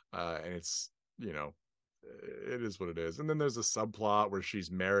 And it's, you know, it is what it is. And then there's a subplot where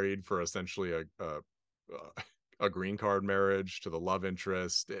she's married for essentially a green card marriage to the love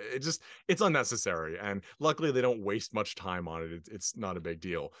interest. It's unnecessary, and luckily they don't waste much time on it. It's not a big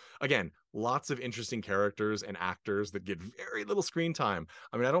deal. Again, lots of interesting characters and actors that get very little screen time.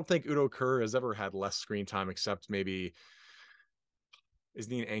 I mean, I don't think Udo Kerr has ever had less screen time, except maybe,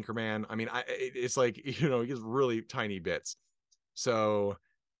 isn't he an Anchorman? I mean, it's like, you know, he gets really tiny bits. So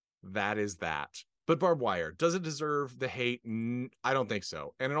that is that. But Barbed Wire, does it deserve the hate? I don't think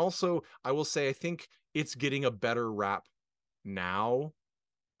so. And also, I will say, I think it's getting a better rap now,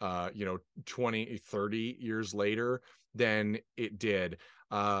 20, 30 years later than it did.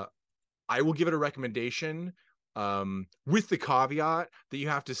 I will give it a recommendation, with the caveat that you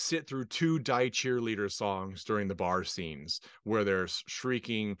have to sit through 2 Die Cheerleader songs during the bar scenes where they're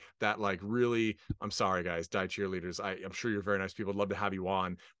shrieking that, like, really, I'm sorry guys, Die Cheerleaders, I'm sure you're very nice people, I'd love to have you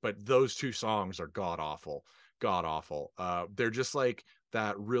on, but those 2 songs are god awful. They're just like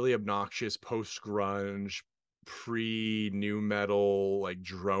that really obnoxious post grunge, pre new metal, like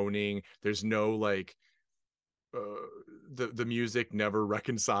droning. There's no like, uh, the music never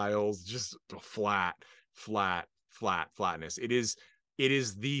reconciles, just flatness. It is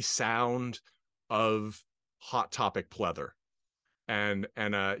the sound of Hot Topic pleather, and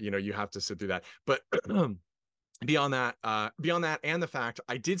you have to sit through that. But beyond that and the fact,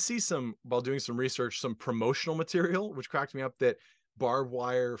 I did see some, while doing some research, some promotional material which cracked me up, that Barbed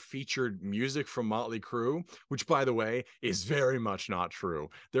Wire featured music from Motley Crue, which, by the way, is very much not true.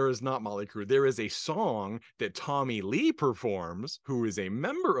 There is not Motley Crue. There is a song that Tommy Lee performs, who is a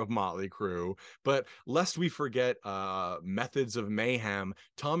member of Motley Crue, but lest we forget Methods of Mayhem,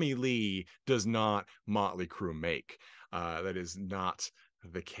 Tommy Lee does not Motley Crue make. That is not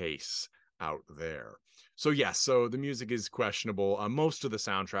the case out there. So yes, so the music is questionable. Most of the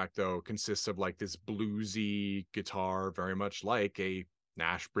soundtrack, though, consists of like this bluesy guitar, very much like a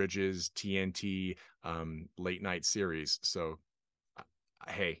Nash Bridges TNT late night series. So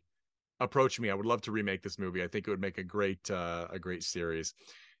hey, approach me. I would love to remake this movie. I think it would make a great series.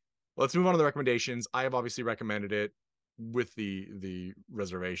 Let's move on to the recommendations. I have obviously recommended it with the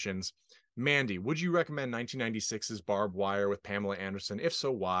reservations. Mandy, would you recommend 1996's Barbed Wire with Pamela Anderson? If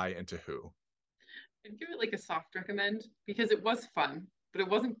so, why and to who? I'd give it like a soft recommend because it was fun, but it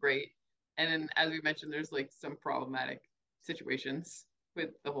wasn't great. And then, as we mentioned, there's like some problematic situations with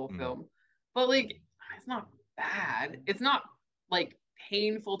the whole film. But like, it's not bad. It's not like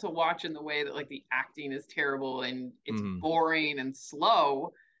painful to watch in the way that like the acting is terrible and it's boring and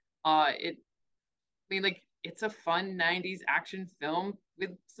slow. I mean, like, it's a fun 90s action film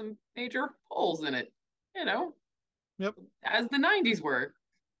with some major holes in it, you know, Yep. as the 90s were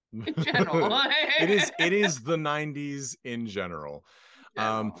in general. it is the 90s in general.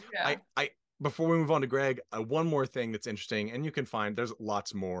 Yeah. I before we move on to Greg, one more thing that's interesting, and you can find, there's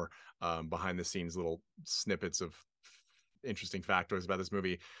lots more behind the scenes little snippets of interesting factoids about this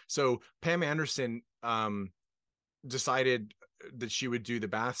movie. So Pam Anderson decided that she would do the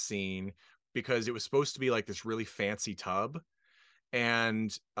bath scene because it was supposed to be like this really fancy tub,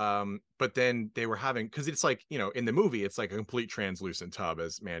 and but then they were having, because it's like, you know, in the movie it's like a complete translucent tub,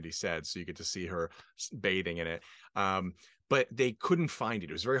 as Mandy said, so you get to see her bathing in it, but they couldn't find it.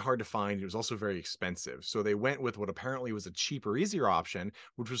 It was very hard to find. It was also very expensive, so they went with what apparently was a cheaper, easier option,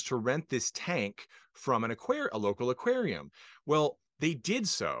 which was to rent this tank from a local aquarium. Well, they did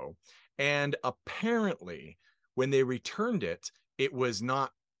so, and apparently when they returned it, it was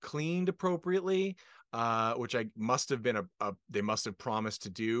not cleaned appropriately, which I must have been they must have promised to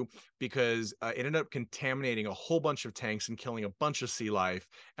do, because it ended up contaminating a whole bunch of tanks and killing a bunch of sea life.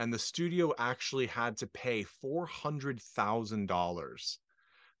 And the studio actually had to pay $400,000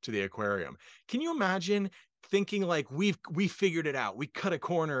 to the aquarium. Can you imagine thinking like we figured it out. We cut a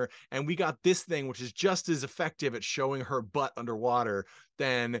corner and we got this thing which is just as effective at showing her butt underwater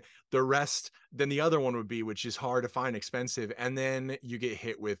than the other one would be, which is hard to find, expensive. And then you get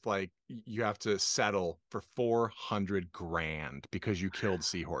hit with like you have to settle for $400,000 because you killed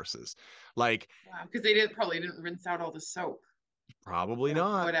seahorses. Like, wow, because they probably didn't rinse out all the soap. probably Or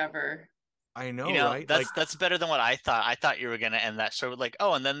not. whatever. I know, You know, right? that's better than what I thought. I thought you were gonna end that story with like,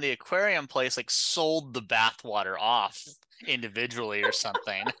 oh, and then the aquarium place like sold the bathwater off individually or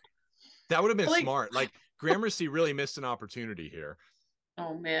something. That would have been Like, smart. Like Gramercy really missed an opportunity here.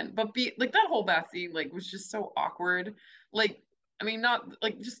 oh man, but like that whole bath scene like was just so awkward. Like, I mean, not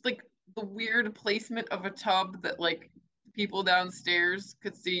like just like the weird placement of a tub that like people downstairs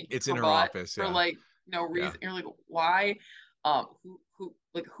could see It's her in her butt office, for yeah. like no Yeah. reason. You're like, why?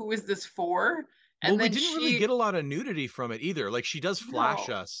 Who is this for? And Well, we then didn't really get a lot of nudity from it either. Like she does flash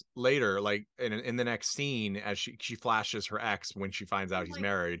No. us later, like in the next scene, as she flashes her ex when she finds out he's Like,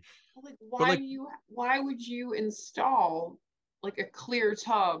 married. like But like, why would you install like a clear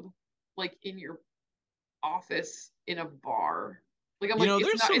tub like in your office in a bar? Like I'm you like know, it's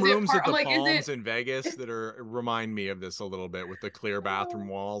there's not, some is it rooms part, at I'm the like, is Palms it, in Vegas that remind me of this a little bit with the clear bathroom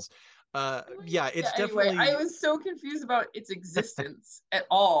walls. Yeah, yeah, it's anyway, I definitely. was so confused about its existence at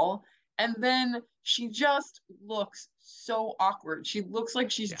all. And then she just looks so awkward. She looks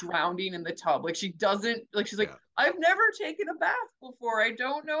like she's Yeah, drowning in the tub. Like she doesn't, like she's like, yeah. I've never taken a bath before. I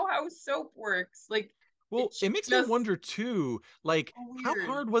don't know how soap works. Like Well, she it makes me just wonder too, like how weird.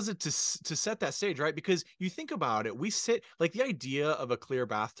 hard was it to set that stage, right? Because you think about it, we sit like the idea of a clear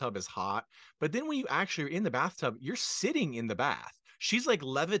bathtub is hot, but then when you actually are in the bathtub, you're sitting in the bath. She's like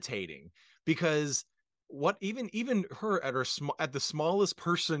levitating because what even her at at the smallest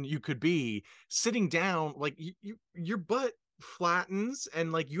person you could be sitting down, like your butt flattens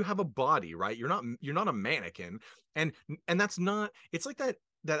and like you have a body, right? You're not a mannequin. And that's not, it's like that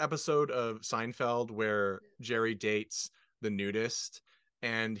episode of Seinfeld where Jerry dates the nudist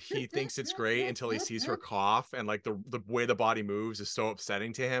and he thinks it's great until he sees her cough and like the way the body moves is so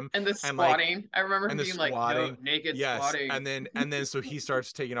upsetting to him. And the And like squatting. I remember and him the being like, no, squatting, naked yes. squatting. And then so he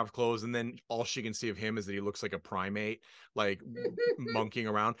starts taking off clothes and then all she can see of him is that he looks like a primate, like monkeying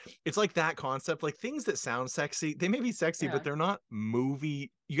around. It's like that concept, like things that sound sexy, they may be sexy, Yeah. but they're not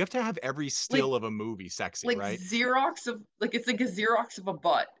movie. You have to have every Like still of a movie sexy, right? Xerox of like it's like a Xerox of a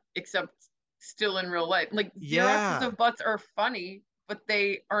butt, except still in real life. Like Xeroxes Yeah. of butts are funny, but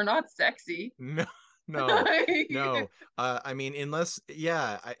they are not sexy. No, no, no. I mean, unless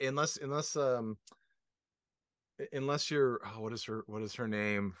you're, oh, what is her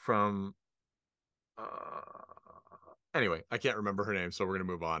name from, uh, anyway, I can't remember her name, so we're gonna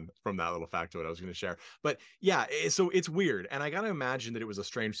move on from that little factoid I was gonna share. But yeah, so it's weird, and I gotta imagine that it was a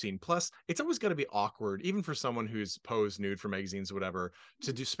strange scene. Plus, it's always got to be awkward, even for someone who's posed nude for magazines or whatever,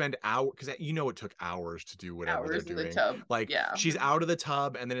 to spend hours, because it took hours to do whatever they're Hours in the doing. tub. Like Yeah. she's out of the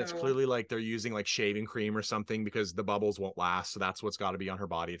tub, and then it's So, clearly like they're using like shaving cream or something because the bubbles won't last, so that's what's got to be on her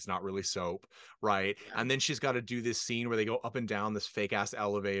body. It's not really soap, right? yeah. And then she's got to do this scene where they go up and down this fake ass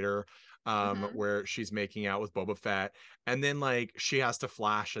elevator where she's making out with Boba Fett, and then like she has to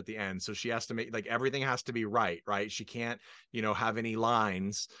flash at the end, so she has to make like everything has to be right. She can't have any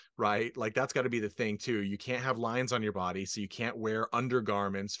lines, right? Like that's got to be the thing too. You can't have lines on your body, so you can't wear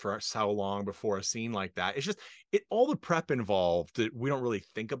undergarments for so long before a scene like that. It's just all the prep involved that we don't really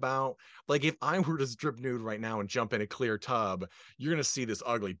think about. Like if I were to strip nude right now and jump in a clear tub, you're gonna see this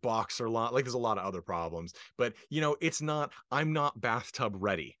ugly boxer line. Like there's a lot of other problems, but I'm not bathtub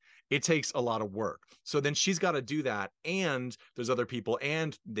ready. It takes a lot of work. So then she's got to do that. And there's other people,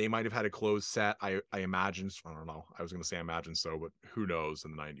 and they might have had a closed set. I imagine. I don't know. I was going to say imagine so, but who knows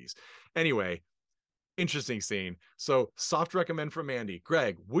in the 90s. Anyway, interesting scene. So soft recommend from Mandy.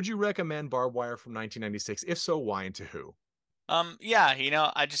 Greg, would you recommend Barbed Wire from 1996? If so, why and to who? Yeah,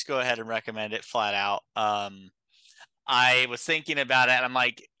 I just go ahead and recommend it flat out. I was thinking about it and I'm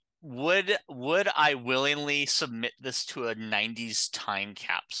like, would I willingly submit this to a 90s time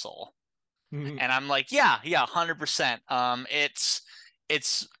capsule? And I'm like, yeah, 100%.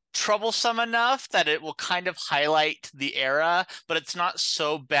 It's troublesome enough that it will kind of highlight the era, but it's not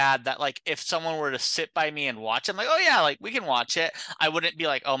so bad that like if someone were to sit by me and watch it, I'm like, oh yeah, like we can watch it. I wouldn't be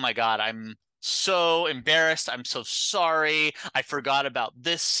like, oh my God, I'm so embarrassed. I'm so sorry. I forgot about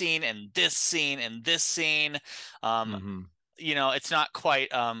this scene and this scene and this scene. It's not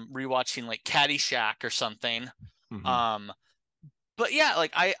quite rewatching like Caddyshack or something. But yeah,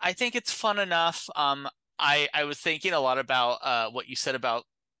 like I think it's fun enough. I was thinking a lot about what you said about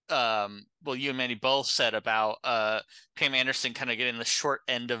well, you and Manny both said about Pam Anderson kind of getting the short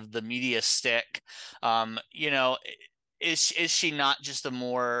end of the media stick. You know, is she not just a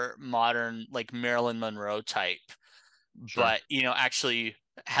more modern, like, Marilyn Monroe type, Sure. but, you know, actually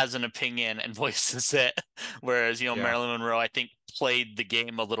has an opinion and voices it, whereas, you know, Yeah. Marilyn Monroe, I think, played the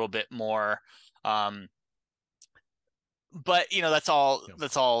game a little bit more. But, you know, that's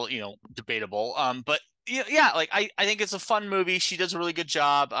all, you know, debatable. But yeah, like, I think it's a fun movie. She does a really good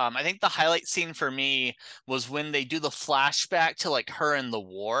job. I think the highlight scene for me was when they do the flashback to, like, her in the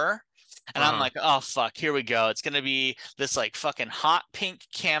war. And I'm like, oh fuck, here we go. It's gonna be this, like, fucking hot pink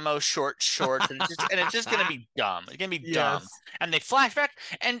camo short shorts, and it's just gonna be dumb. It's gonna be dumb. Yes. And they flash back,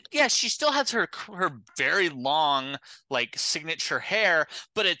 and yeah, she still has her very long, like, signature hair,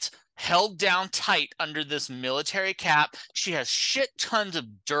 but it's held down tight under this military cap. She has shit tons of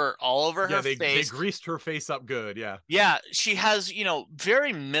dirt all over her they face. greased her face up good. Yeah. Yeah, she has, you know,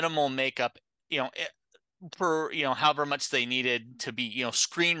 very minimal makeup, you know, for, you know, however much they needed to be, you know,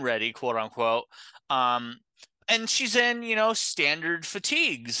 screen ready, quote unquote. And she's in, you know, standard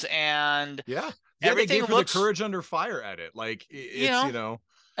fatigues, and Yeah. They everything gave her looks, the Courage Under Fire edit. Like, you it's, know, you know,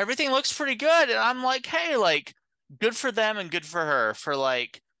 everything looks pretty good. And I'm like, hey, like, good for them and good for her for,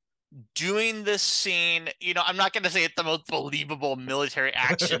 like, doing this scene. You know, I'm not going to say it's the most believable military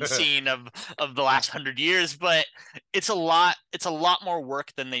action scene of the last 100 years, but it's a lot more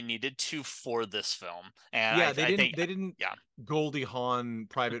work than they needed to for this film. And yeah, I think, they didn't yeah. Goldie Hawn,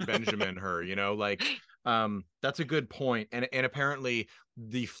 Private Benjamin her, you know, like, that's a good point. And apparently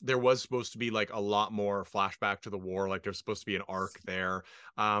there was supposed to be, like, a lot more flashback to the war. Like, there's supposed to be an arc there.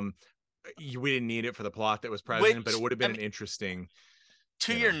 We didn't need it for the plot that was present, but it would have been an interesting,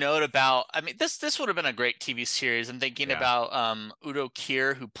 to you your know. note about, I mean, this would have been a great TV series. I'm thinking Yeah. about Udo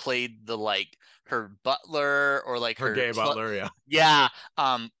Kier, who played the, like, her butler, or like Her gay butler, yeah. yeah,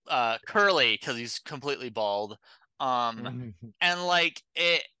 Curly, because he's completely bald. And, like,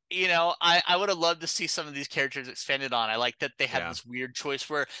 it, you know, I would have loved to see some of these characters expanded on. I like that they had Yeah. this weird choice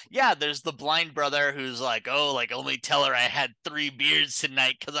where, yeah, there's the blind brother who's like, oh, like, only tell her I had 3 beers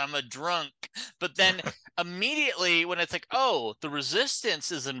tonight because I'm a drunk. But then immediately when it's like, oh, the resistance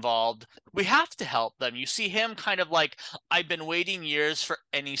is involved, we have to help them. You see him kind of like, I've been waiting years for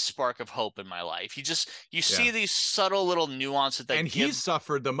any spark of hope in my life. You see Yeah. these subtle little nuances that And give. he's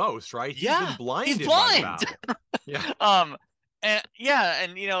suffered the most, right? He's Yeah, been blinded he's by the blind. battle. Yeah. And yeah,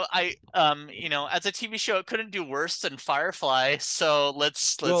 and, you know, you know, as a TV show, it couldn't do worse than Firefly. So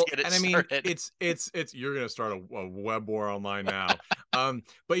let's get it and I mean, started. it's you're gonna start a web war online now.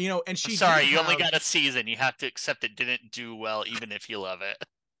 But, you know, and I'm she sorry, did you only have got a season. You have to accept it didn't do well, even if you love it.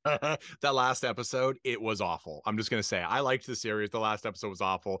 that last episode, it was awful. I'm just gonna say, I liked the series. The last episode was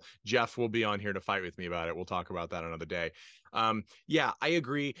awful. Jeff will be on here to fight with me about it. We'll talk about that another day. Yeah, I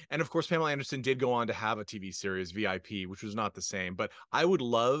agree. And of course, Pamela Anderson did go on to have a TV series, VIP, which was not the same. But I would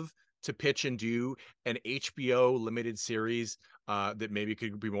love to pitch and do an HBO limited series that maybe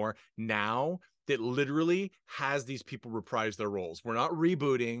could be more now, that literally has these people reprise their roles. We're not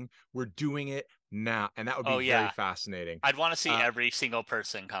rebooting, we're doing it now. And that would be very fascinating. I'd want to see every single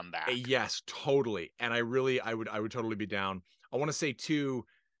person come back. Yes, totally. And I would totally be down. I want to say too,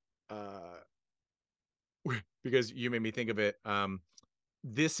 because you made me think of it.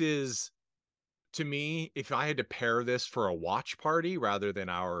 This is, to me, if I had to pair this for a watch party rather than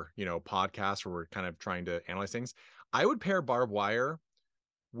our, you know, podcast where we're kind of trying to analyze things, I would pair Barbed Wire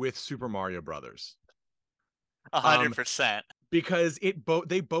with Super Mario Brothers. 100%. Because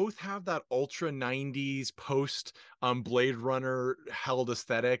they both have that ultra 90s post Blade Runner held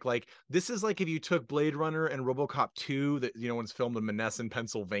aesthetic. Like, this is like if you took Blade Runner and RoboCop 2, that, you know, when it's filmed in Monessen,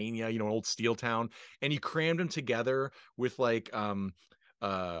 Pennsylvania, you know, old steel town, and you crammed them together with, like,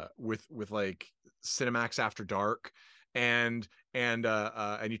 with like Cinemax After Dark, and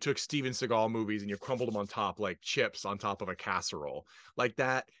you took Steven Seagal movies and you crumbled them on top like chips on top of a casserole. Like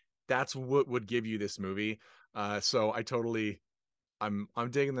that's what would give you this movie. So I'm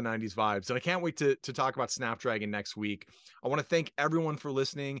digging the 90s vibes, and I can't wait to talk about Snapdragon next week. I want to thank everyone for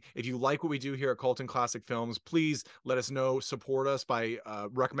listening. If you like what we do here at Cult and Classic Films, please let us know. Support us by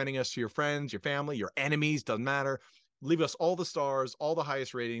recommending us to your friends, your family, your enemies, doesn't matter. Leave us all the stars, all the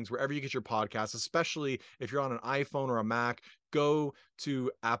highest ratings, wherever you get your podcasts, especially if you're on an iPhone or a Mac. Go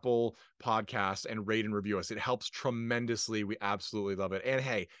to Apple Podcasts and rate and review us. It helps tremendously. We absolutely love it. And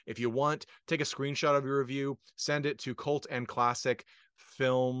hey, if you want, take a screenshot of your review, send it to Cult and Classic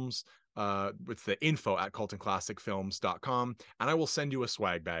Films with the info at cultandclassicfilms.com, and I will send you a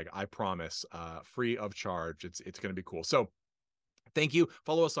swag bag, I promise, free of charge. It's going to be cool. So Thank you.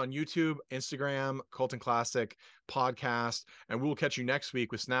 Follow us on YouTube, Instagram, Colton Classic Podcast, and we will catch you next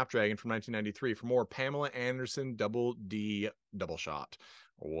week with Snapdragon from 1993 for more Pamela Anderson Double D Double Shot,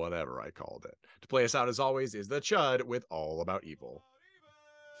 whatever I called it. To play us out, as always, is the Chud with All About Evil.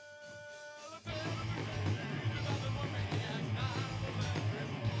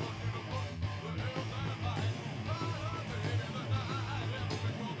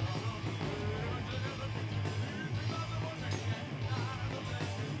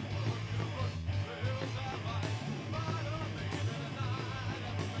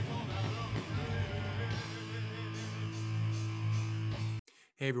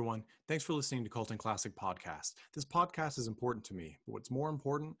 Hey everyone, thanks for listening to Colton Classic Podcast. This podcast is important to me, but what's more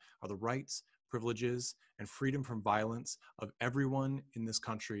important are the rights, privileges, and freedom from violence of everyone in this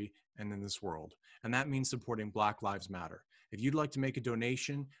country and in this world. And that means supporting Black Lives Matter. If you'd like to make a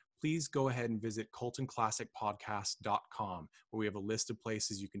donation, please go ahead and visit coltonclassicpodcast.com, where we have a list of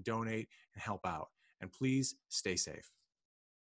places you can donate and help out. And please stay safe.